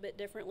us a little bit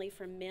differently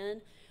from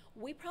men,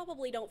 we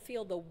probably don't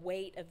feel the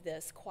weight of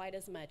this quite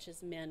as much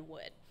as men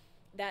would.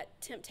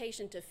 That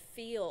temptation to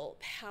feel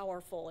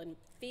powerful and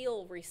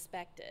feel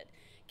respected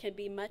can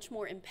be much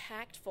more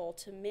impactful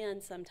to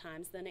men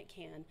sometimes than it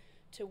can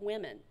to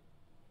women.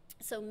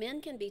 So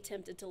men can be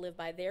tempted to live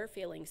by their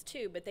feelings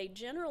too, but they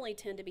generally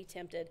tend to be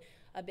tempted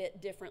a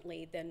bit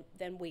differently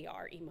than we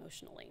are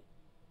emotionally.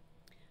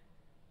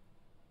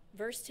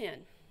 Verse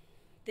 10,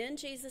 then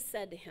Jesus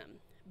said to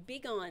him,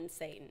 "Begone,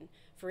 Satan,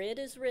 for it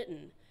is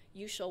written,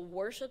 you shall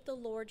worship the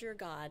Lord your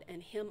God,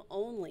 and him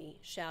only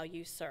shall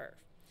you serve."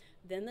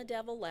 Then the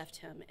devil left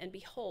him, and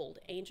behold,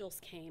 angels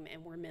came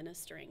and were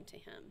ministering to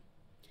him.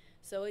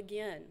 So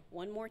again,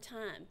 one more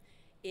time,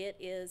 it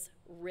is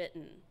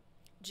written.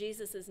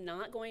 Jesus is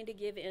not going to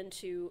give in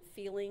to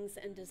feelings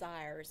and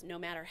desires, no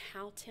matter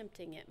how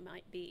tempting it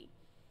might be.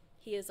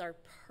 He is our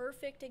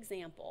perfect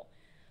example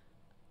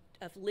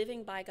of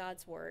living by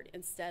God's word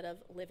instead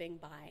of living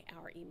by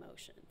our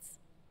emotions.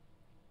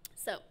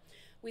 So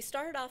we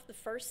started off this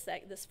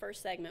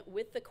first segment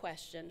with the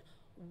question,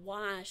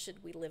 why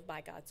should we live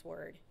by God's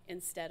word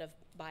instead of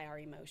by our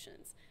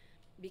emotions?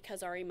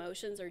 Because our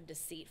emotions are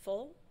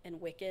deceitful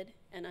and wicked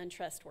and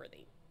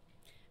untrustworthy.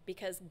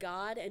 Because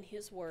God and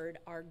his word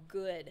are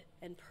good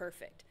and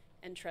perfect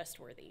and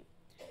trustworthy.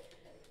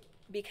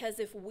 Because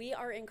if we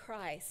are in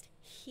Christ,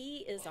 he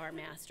is our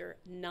master,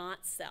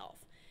 not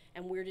self.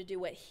 And we're to do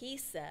what he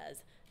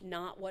says,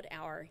 not what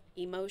our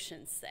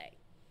emotions say.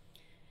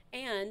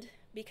 And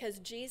because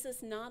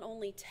Jesus not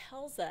only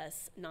tells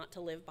us not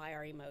to live by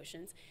our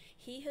emotions,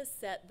 he has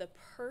set the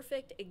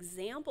perfect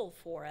example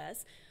for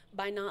us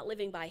by not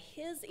living by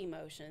his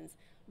emotions,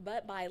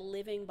 but by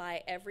living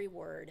by every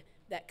word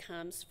that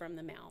comes from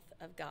the mouth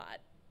of God.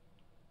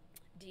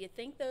 Do you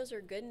think those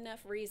are good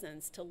enough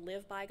reasons to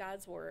live by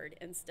God's word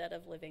instead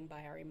of living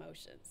by our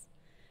emotions?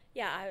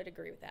 Yeah, I would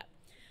agree with that.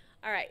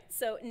 All right,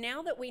 so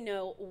now that we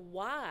know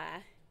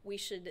why we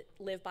should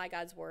live by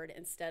God's word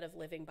instead of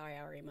living by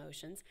our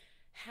emotions,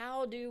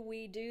 how do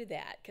we do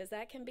that? Because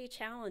that can be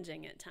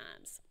challenging at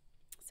times.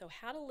 So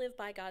how to live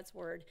by God's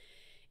word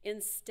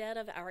instead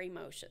of our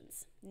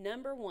emotions.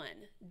 Number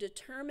one,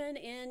 determine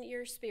in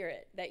your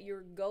spirit that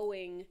you're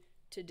going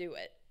to do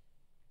it.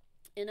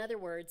 In other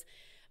words,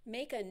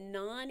 make a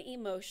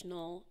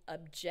non-emotional,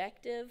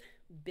 objective,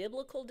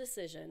 biblical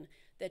decision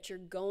that you're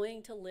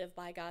going to live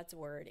by God's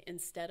word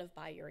instead of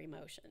by your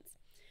emotions.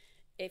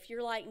 If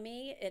you're like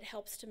me, it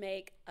helps to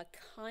make a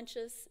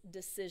conscious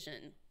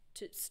decision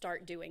to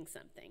start doing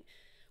something.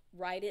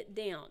 Write it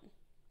down.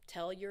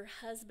 Tell your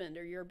husband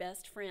or your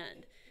best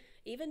friend.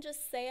 Even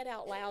just say it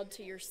out loud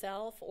to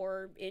yourself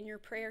or in your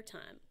prayer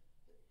time.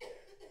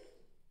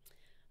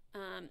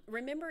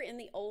 Remember in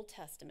the Old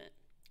Testament,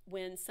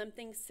 when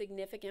something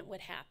significant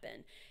would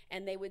happen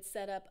and they would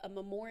set up a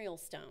memorial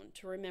stone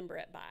to remember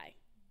it by.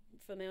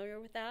 Familiar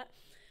with that?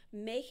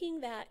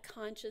 Making that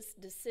conscious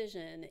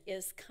decision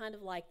is kind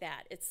of like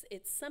that. It's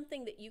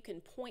something that you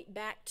can point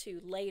back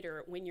to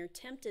later when you're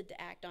tempted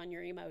to act on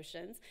your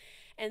emotions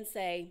and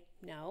say,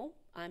 no,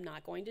 I'm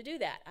not going to do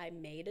that. I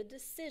made a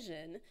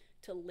decision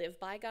to live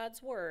by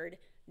God's word,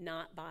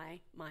 not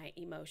by my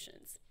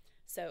emotions.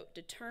 So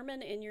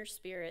determine in your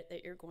spirit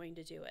that you're going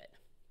to do it.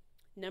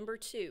 Number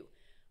two,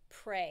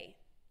 pray.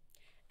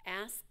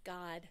 Ask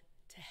God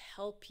to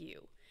help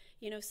you.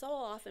 You know, so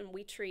often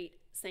we treat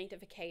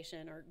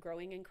sanctification or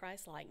growing in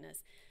Christ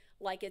likeness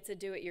like it's a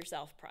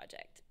do-it-yourself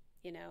project.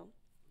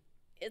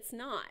 It's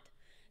not.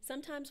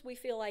 Sometimes we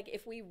feel like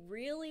if we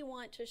really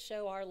want to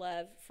show our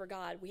love for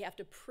God, we have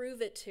to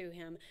prove it to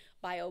him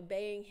by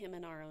obeying him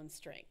in our own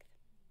strength.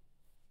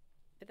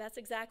 But that's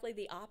exactly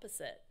the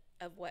opposite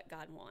of what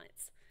God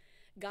wants.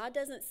 God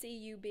doesn't see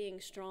you being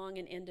strong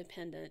and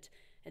independent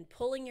and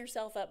pulling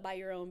yourself up by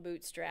your own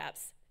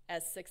bootstraps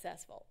as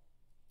successful.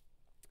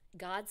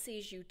 God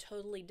sees you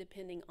totally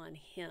depending on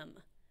him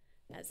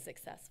as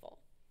successful.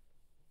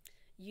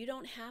 You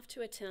don't have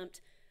to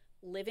attempt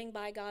living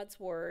by God's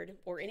word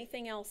or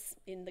anything else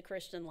in the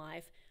Christian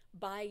life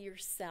by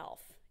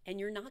yourself. And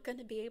you're not going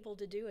to be able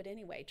to do it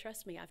anyway.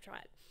 Trust me, I've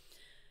tried.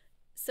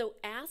 So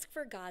ask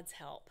for God's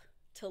help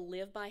to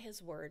live by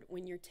his word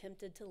when you're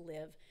tempted to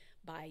live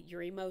by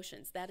your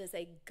emotions. That is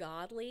a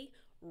godly,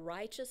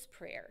 righteous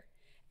prayer.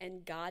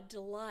 And God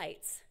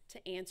delights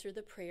to answer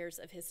the prayers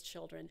of his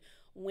children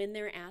when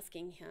they're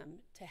asking him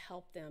to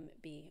help them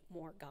be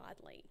more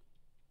godly.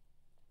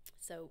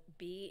 So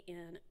be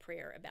in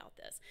prayer about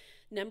this.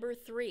 Number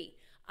 3,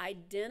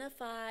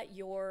 identify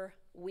your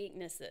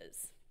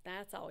weaknesses.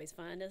 That's always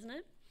fun, isn't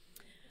it?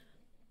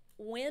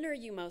 When are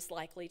you most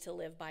likely to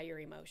live by your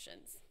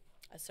emotions?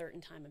 A certain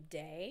time of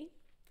day,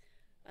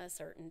 a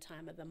certain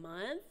time of the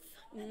month,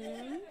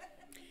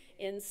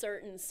 in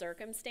certain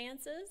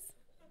circumstances,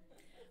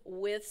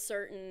 with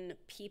certain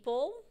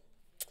people.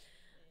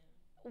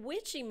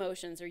 Which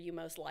emotions are you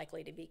most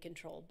likely to be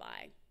controlled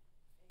by?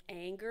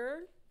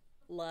 Anger,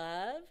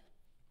 love,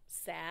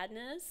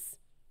 sadness,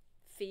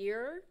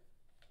 fear,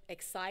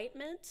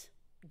 excitement,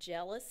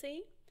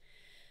 jealousy.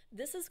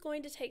 This is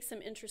going to take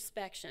some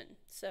introspection.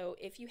 So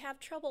if you have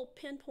trouble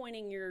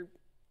pinpointing your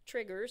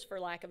triggers, for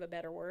lack of a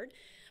better word,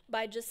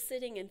 by just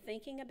sitting and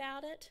thinking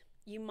about it,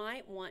 you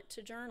might want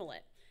to journal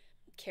it.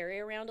 Carry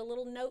around a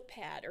little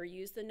notepad or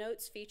use the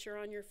notes feature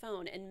on your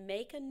phone and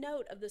make a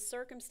note of the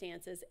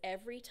circumstances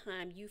every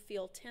time you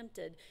feel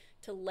tempted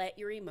to let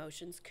your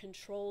emotions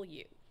control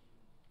you.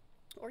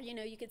 Or,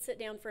 you could sit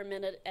down for a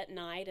minute at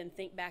night and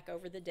think back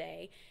over the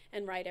day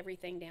and write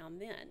everything down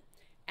then.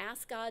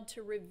 Ask God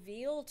to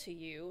reveal to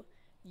you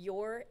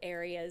your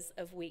areas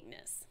of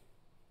weakness.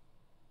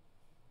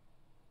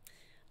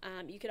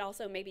 You could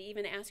also maybe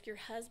even ask your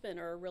husband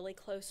or a really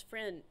close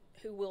friend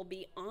who will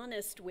be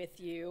honest with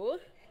you.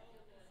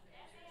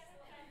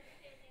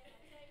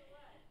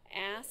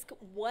 Ask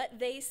what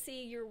they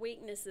see your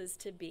weaknesses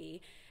to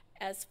be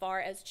as far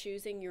as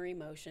choosing your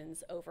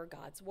emotions over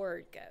God's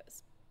word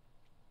goes.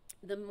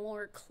 The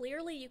more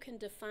clearly you can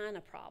define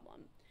a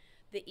problem,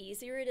 the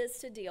easier it is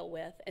to deal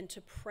with and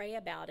to pray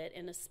about it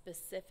in a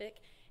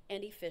specific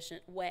and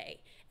efficient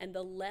way, and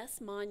the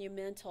less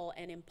monumental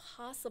and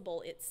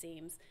impossible it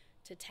seems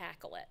to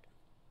tackle it.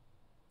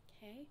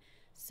 Okay,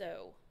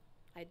 so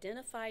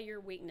identify your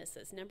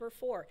weaknesses. Number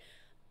 4,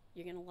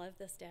 you're going to love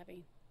this,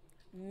 Debbie.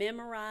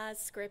 Memorize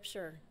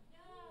scripture.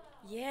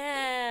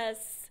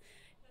 Yes,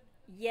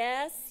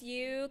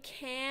 you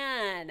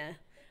can.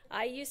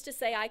 I used to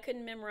say I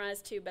couldn't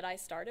memorize too, but I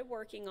started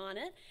working on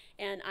it,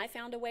 and I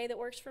found a way that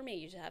works for me.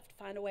 You just have to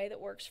find a way that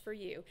works for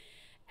you.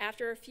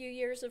 After a few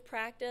years of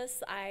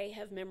practice, I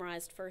have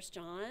memorized 1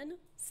 John,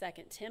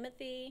 2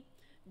 Timothy,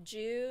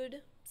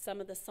 Jude, some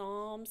of the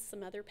Psalms,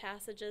 some other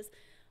passages.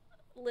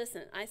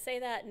 Listen, I say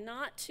that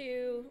not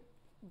to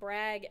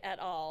brag at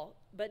all,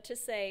 but to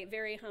say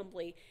very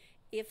humbly,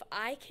 if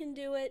I can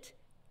do it,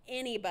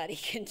 anybody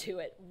can do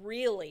it,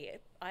 really.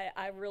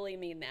 I really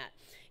mean that.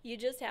 You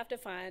just have to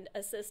find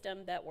a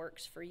system that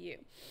works for you.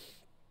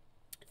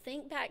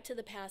 Think back to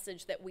the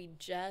passage that we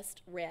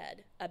just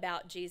read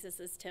about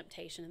Jesus'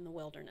 temptation in the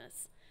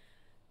wilderness.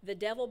 The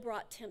devil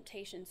brought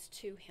temptations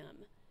to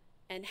him.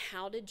 And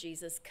how did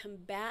Jesus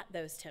combat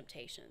those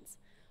temptations?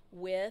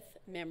 With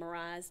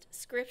memorized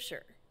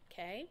scripture,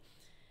 okay?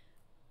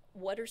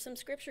 What are some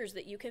scriptures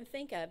that you can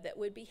think of that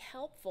would be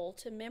helpful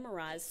to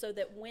memorize so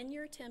that when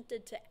you're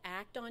tempted to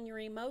act on your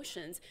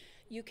emotions,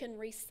 you can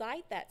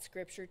recite that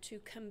scripture to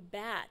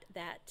combat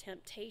that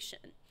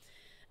temptation?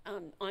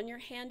 On your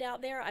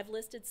handout there, I've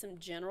listed some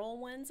general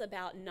ones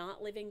about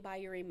not living by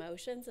your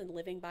emotions and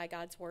living by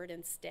God's word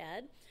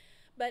instead.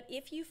 But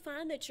if you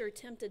find that you're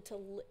tempted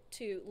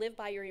to live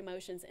by your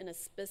emotions in a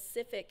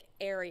specific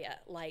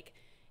area, like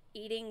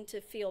eating to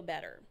feel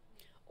better,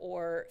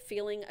 or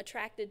feeling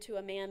attracted to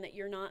a man that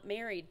you're not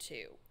married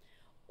to,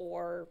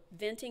 or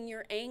venting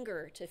your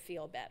anger to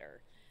feel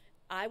better,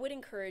 I would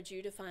encourage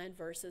you to find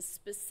verses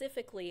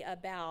specifically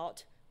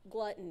about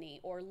gluttony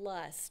or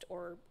lust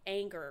or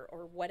anger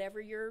or whatever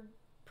your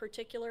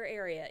particular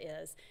area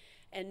is,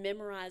 and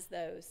memorize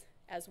those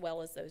as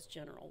well as those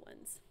general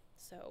ones.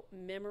 So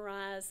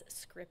memorize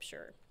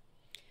scripture.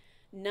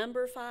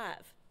 Number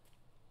 5,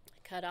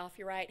 cut off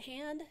your right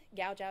hand,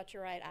 gouge out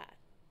your right eye.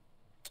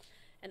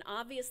 And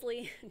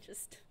obviously,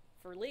 just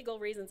for legal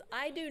reasons,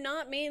 I do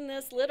not mean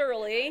this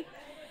literally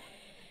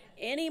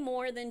any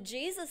more than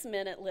Jesus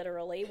meant it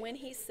literally when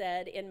he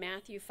said in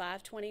Matthew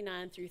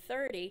 5:29 through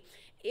 30,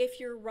 if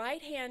your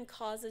right hand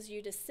causes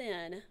you to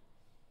sin,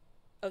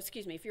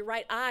 if your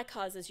right eye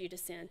causes you to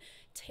sin,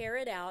 tear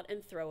it out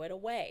and throw it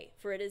away.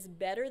 For it is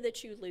better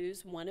that you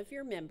lose one of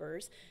your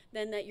members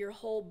than that your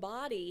whole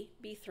body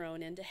be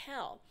thrown into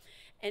hell.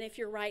 And if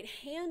your right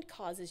hand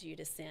causes you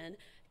to sin,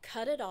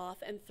 cut it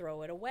off and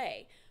throw it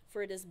away.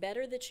 For it is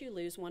better that you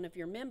lose one of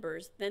your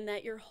members than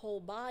that your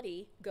whole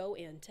body go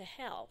into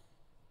hell.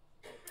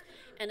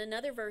 And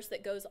another verse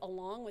that goes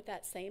along with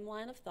that same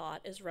line of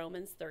thought is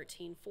Romans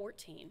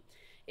 13:14.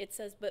 It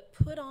says, "But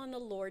put on the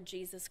Lord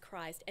Jesus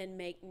Christ and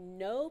make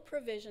no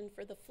provision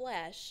for the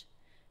flesh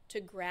to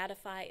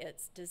gratify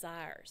its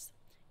desires."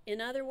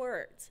 In other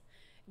words,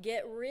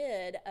 get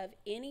rid of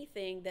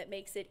anything that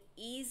makes it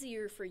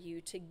easier for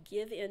you to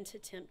give in to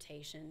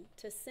temptation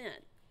to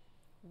sin.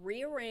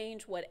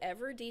 Rearrange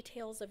whatever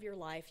details of your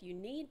life you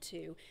need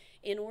to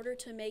in order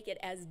to make it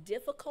as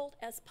difficult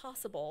as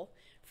possible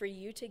for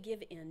you to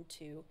give in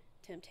to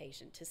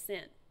temptation to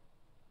sin.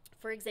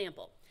 For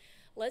example,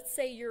 let's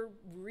say you're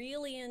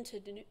really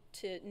into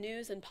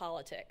news and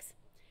politics,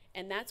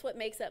 and that's what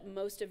makes up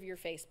most of your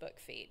Facebook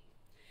feed.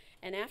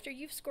 And after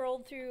you've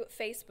scrolled through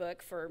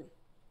Facebook for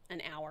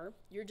an hour,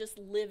 you're just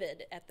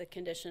livid at the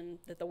condition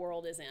that the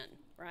world is in,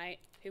 right?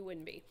 Who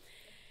wouldn't be?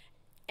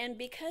 And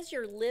because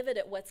you're livid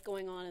at what's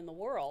going on in the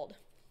world,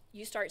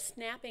 you start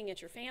snapping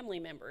at your family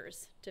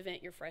members to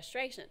vent your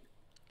frustration.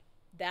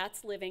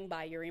 That's living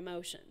by your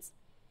emotions.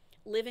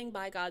 Living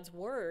by God's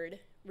word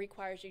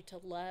requires you to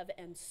love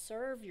and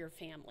serve your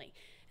family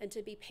and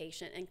to be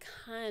patient and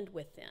kind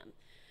with them.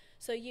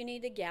 So you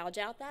need to gouge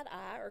out that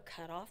eye or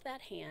cut off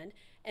that hand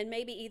and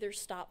maybe either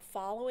stop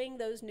following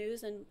those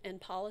news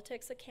and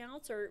politics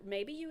accounts, or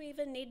maybe you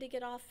even need to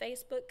get off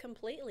Facebook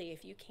completely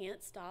if you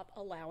can't stop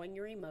allowing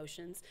your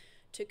emotions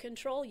to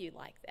control you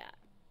like that.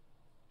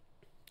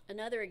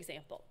 Another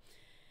example,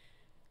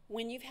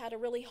 when you've had a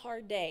really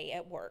hard day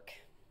at work,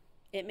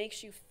 it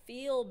makes you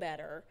feel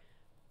better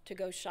to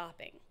go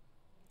shopping.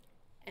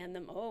 And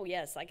oh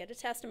yes, I get a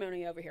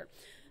testimony over here.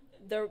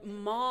 The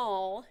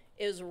mall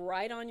is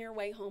right on your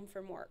way home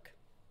from work.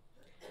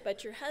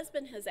 But your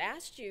husband has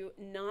asked you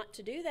not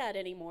to do that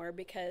anymore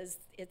because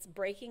it's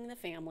breaking the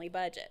family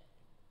budget.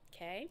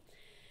 Okay?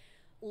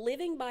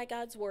 Living by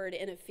God's word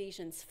in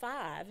Ephesians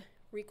 5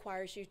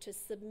 requires you to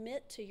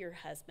submit to your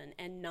husband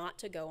and not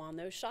to go on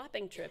those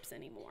shopping trips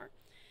anymore.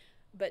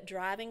 But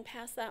driving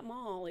past that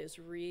mall is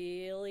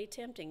really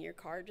tempting. Your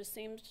car just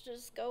seems to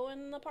just go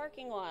in the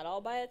parking lot all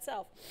by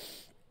itself.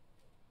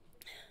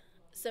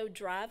 So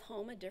drive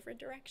home a different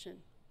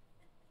direction.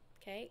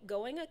 Okay?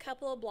 Going a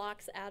couple of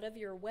blocks out of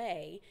your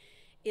way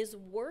is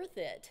worth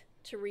it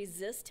to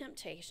resist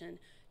temptation,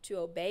 to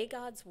obey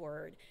God's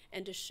word,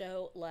 and to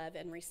show love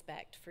and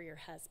respect for your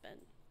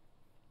husband.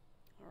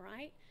 All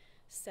right?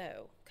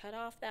 So cut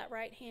off that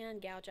right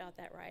hand, gouge out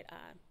that right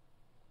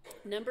eye.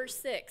 Number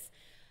 6,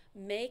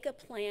 make a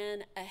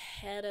plan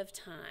ahead of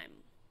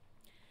time.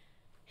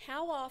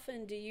 How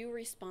often do you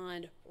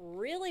respond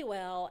really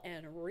well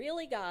and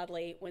really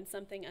godly when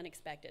something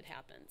unexpected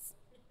happens?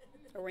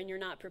 Or when you're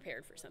not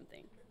prepared for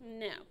something?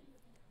 No.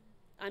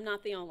 I'm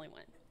not the only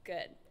one.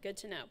 Good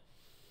to know.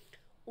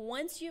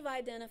 Once you've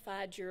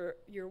identified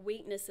your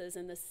weaknesses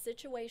and the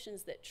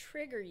situations that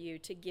trigger you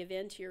to give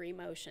in to your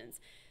emotions,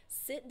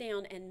 sit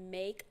down and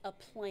make a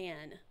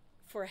plan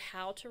for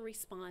how to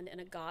respond in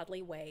a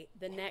godly way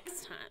the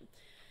next time.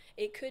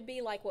 It could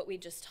be like what we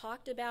just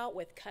talked about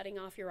with cutting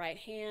off your right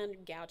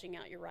hand, gouging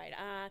out your right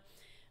eye.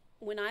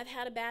 When I've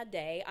had a bad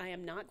day, I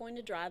am not going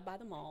to drive by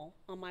the mall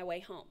on my way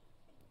home.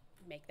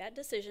 Make that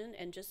decision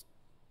and just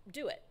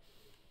do it.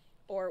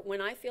 Or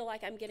when I feel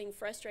like I'm getting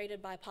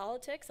frustrated by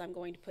politics, I'm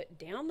going to put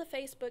down the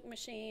Facebook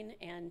machine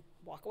and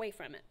walk away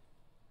from it.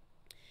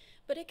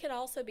 But it could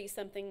also be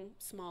something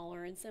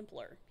smaller and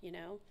simpler, you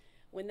know.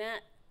 When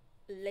that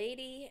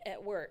lady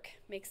at work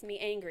makes me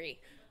angry,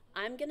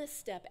 I'm going to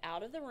step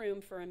out of the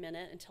room for a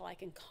minute until I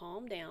can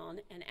calm down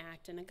and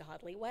act in a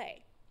godly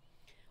way.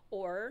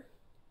 Or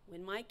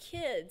when my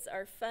kids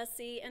are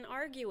fussy and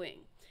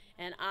arguing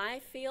and I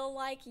feel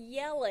like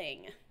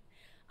yelling,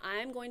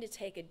 I'm going to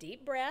take a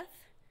deep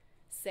breath,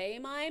 say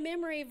my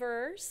memory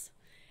verse,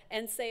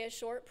 and say a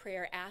short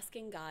prayer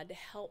asking God to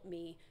help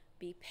me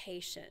be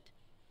patient.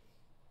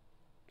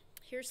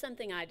 Here's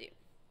something I do.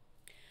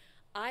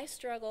 I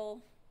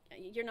struggle,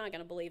 you're not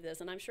going to believe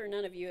this, and I'm sure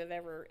none of you have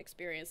ever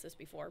experienced this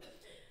before.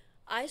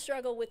 I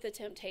struggle with the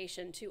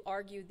temptation to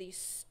argue the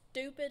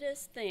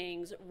stupidest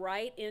things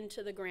right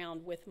into the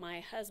ground with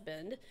my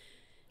husband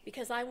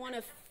because I want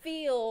to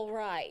feel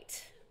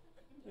right.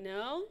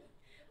 No?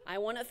 I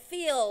want to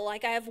feel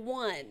like I've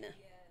won.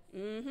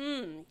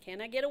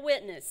 Can I get a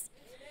witness?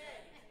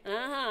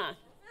 And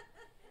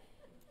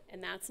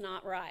that's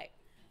not right.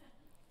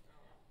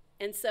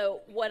 And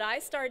so what I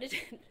started,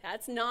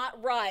 that's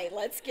not right.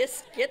 Let's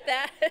just get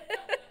that.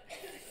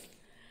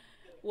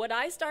 What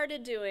I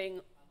started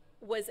doing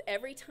was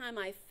every time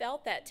I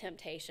felt that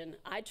temptation,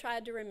 I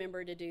tried to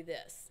remember to do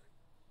this.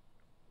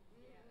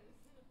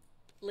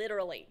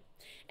 Literally.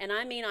 And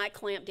I mean I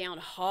clamped down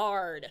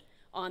hard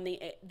on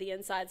the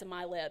insides of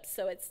my lips,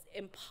 so it's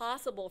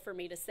impossible for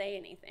me to say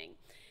anything.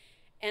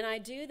 And I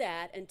do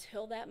that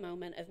until that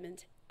moment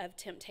of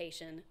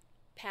temptation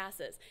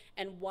passes.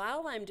 And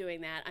while I'm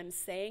doing that, I'm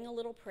saying a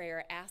little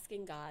prayer,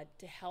 asking God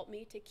to help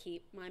me to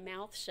keep my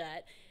mouth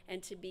shut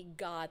and to be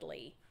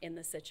godly in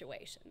the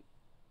situation.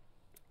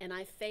 And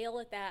I fail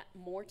at that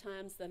more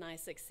times than I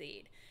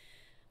succeed.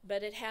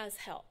 But it has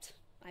helped.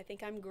 I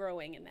think I'm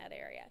growing in that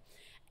area.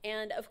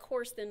 And of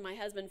course, then my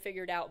husband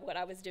figured out what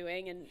I was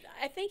doing. And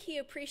I think he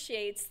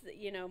appreciates,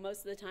 most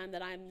of the time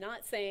that I'm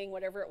not saying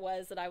whatever it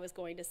was that I was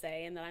going to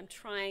say and that I'm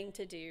trying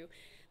to do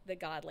the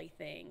godly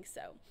thing.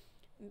 So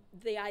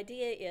the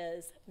idea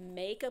is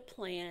make a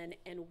plan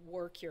and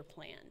work your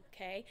plan,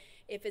 okay?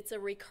 If it's a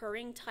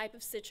recurring type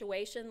of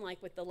situation,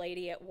 like with the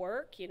lady at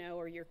work,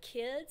 or your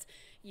kids,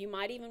 you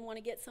might even want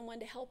to get someone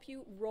to help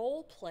you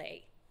role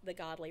play the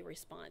godly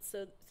response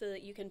so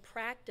that you can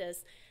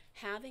practice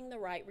having the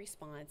right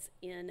response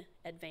in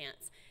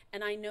advance.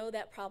 And I know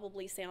that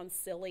probably sounds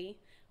silly,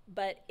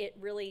 but it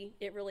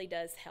really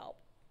does help.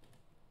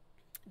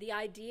 The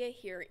idea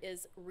here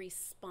is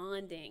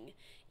responding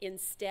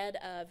instead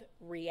of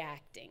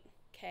reacting,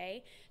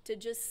 okay? To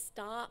just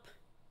stop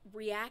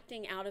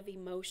reacting out of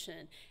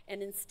emotion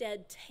and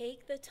instead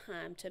take the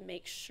time to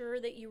make sure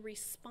that you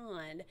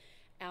respond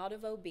out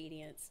of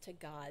obedience to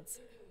God's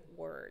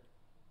word.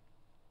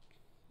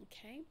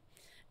 Okay?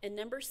 And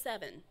number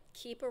 7,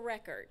 keep a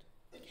record.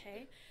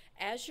 Okay?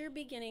 As you're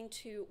beginning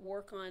to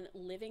work on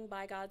living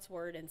by God's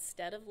word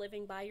instead of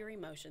living by your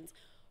emotions,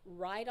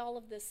 write all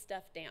of this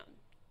stuff down.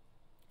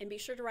 And be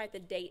sure to write the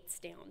dates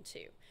down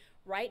too.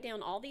 Write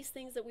down all these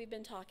things that we've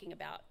been talking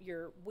about,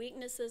 your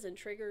weaknesses and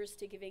triggers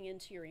to giving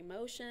into your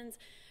emotions,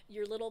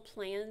 your little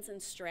plans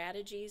and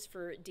strategies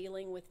for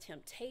dealing with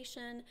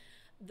temptation,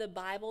 the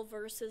Bible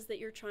verses that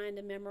you're trying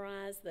to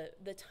memorize,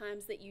 the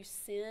times that you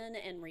sin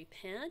and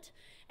repent,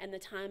 and the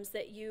times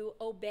that you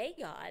obey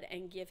God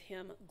and give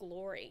him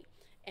glory.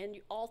 And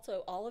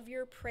also all of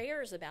your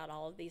prayers about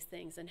all of these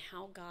things and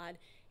how God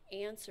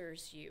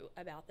answers you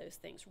about those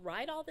things.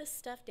 Write all this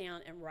stuff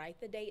down and write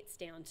the dates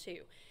down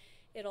too.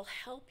 It'll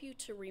help you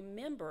to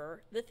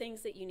remember the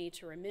things that you need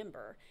to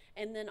remember.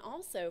 And then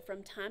also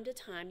from time to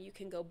time, you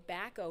can go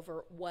back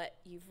over what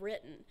you've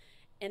written.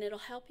 And it'll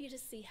help you to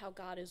see how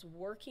God is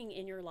working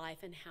in your life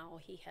and how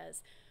he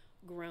has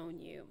grown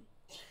you.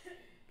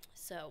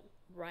 So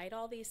write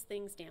all these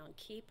things down.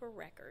 Keep a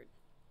record.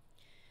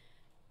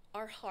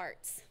 Our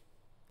hearts,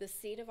 the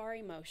seat of our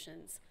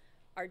emotions,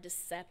 are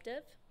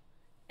deceptive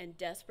and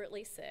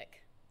desperately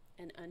sick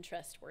and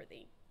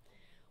untrustworthy.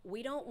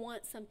 We don't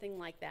want something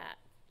like that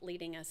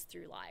leading us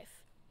through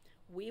life.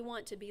 We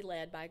want to be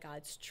led by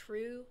God's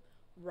true,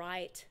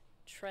 right,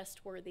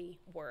 trustworthy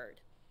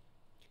word.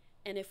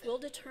 And if we'll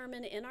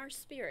determine in our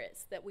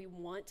spirits that we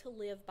want to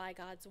live by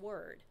God's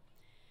word,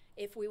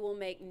 if we will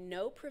make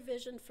no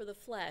provision for the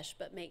flesh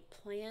but make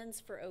plans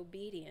for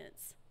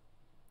obedience,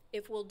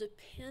 if we'll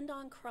depend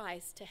on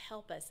Christ to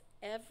help us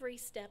every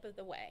step of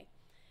the way,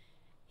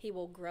 he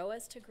will grow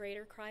us to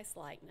greater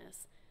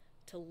Christ-likeness,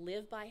 to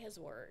live by his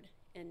word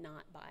and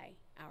not by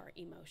our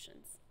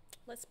emotions.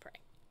 Let's pray.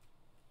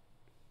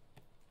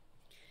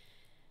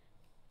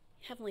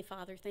 Heavenly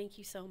Father, thank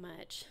you so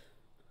much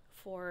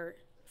for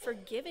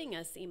giving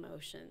us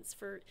emotions,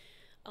 for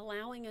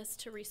allowing us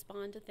to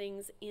respond to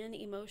things in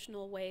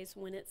emotional ways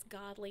when it's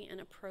godly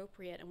and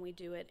appropriate and we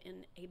do it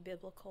in a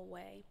biblical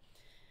way.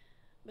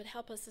 But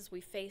help us as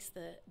we face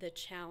the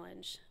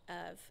challenge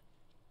of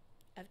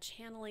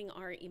channeling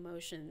our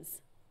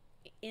emotions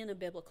in a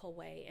biblical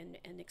way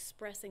and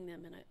expressing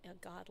them in a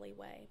godly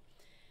way.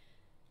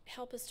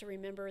 Help us to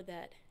remember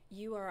that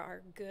you are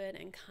our good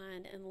and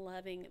kind and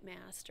loving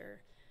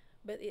master,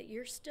 but that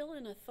you're still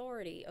in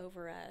authority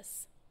over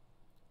us,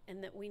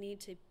 and that we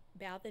need to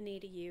bow the knee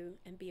to you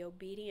and be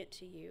obedient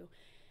to you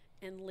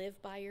and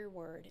live by your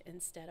word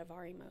instead of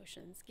our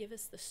emotions. Give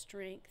us the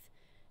strength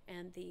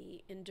and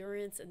the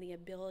endurance and the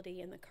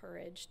ability and the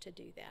courage to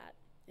do that.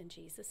 In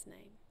Jesus'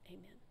 name,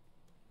 amen.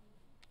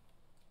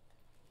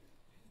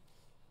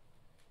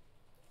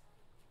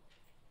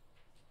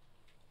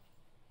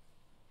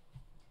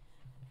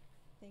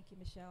 Thank you,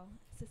 Michelle.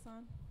 Is this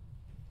on?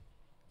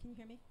 Can you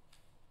hear me?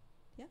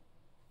 Yeah?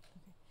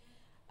 Okay.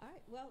 All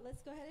right, well,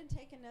 let's go ahead and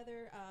take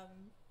another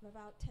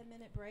about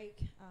 10-minute break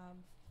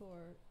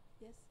for,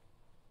 yes?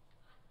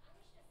 I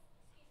was just,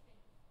 excuse me,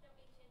 don't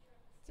mean to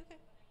interrupt. It's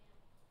okay. But I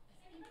am.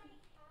 Does anybody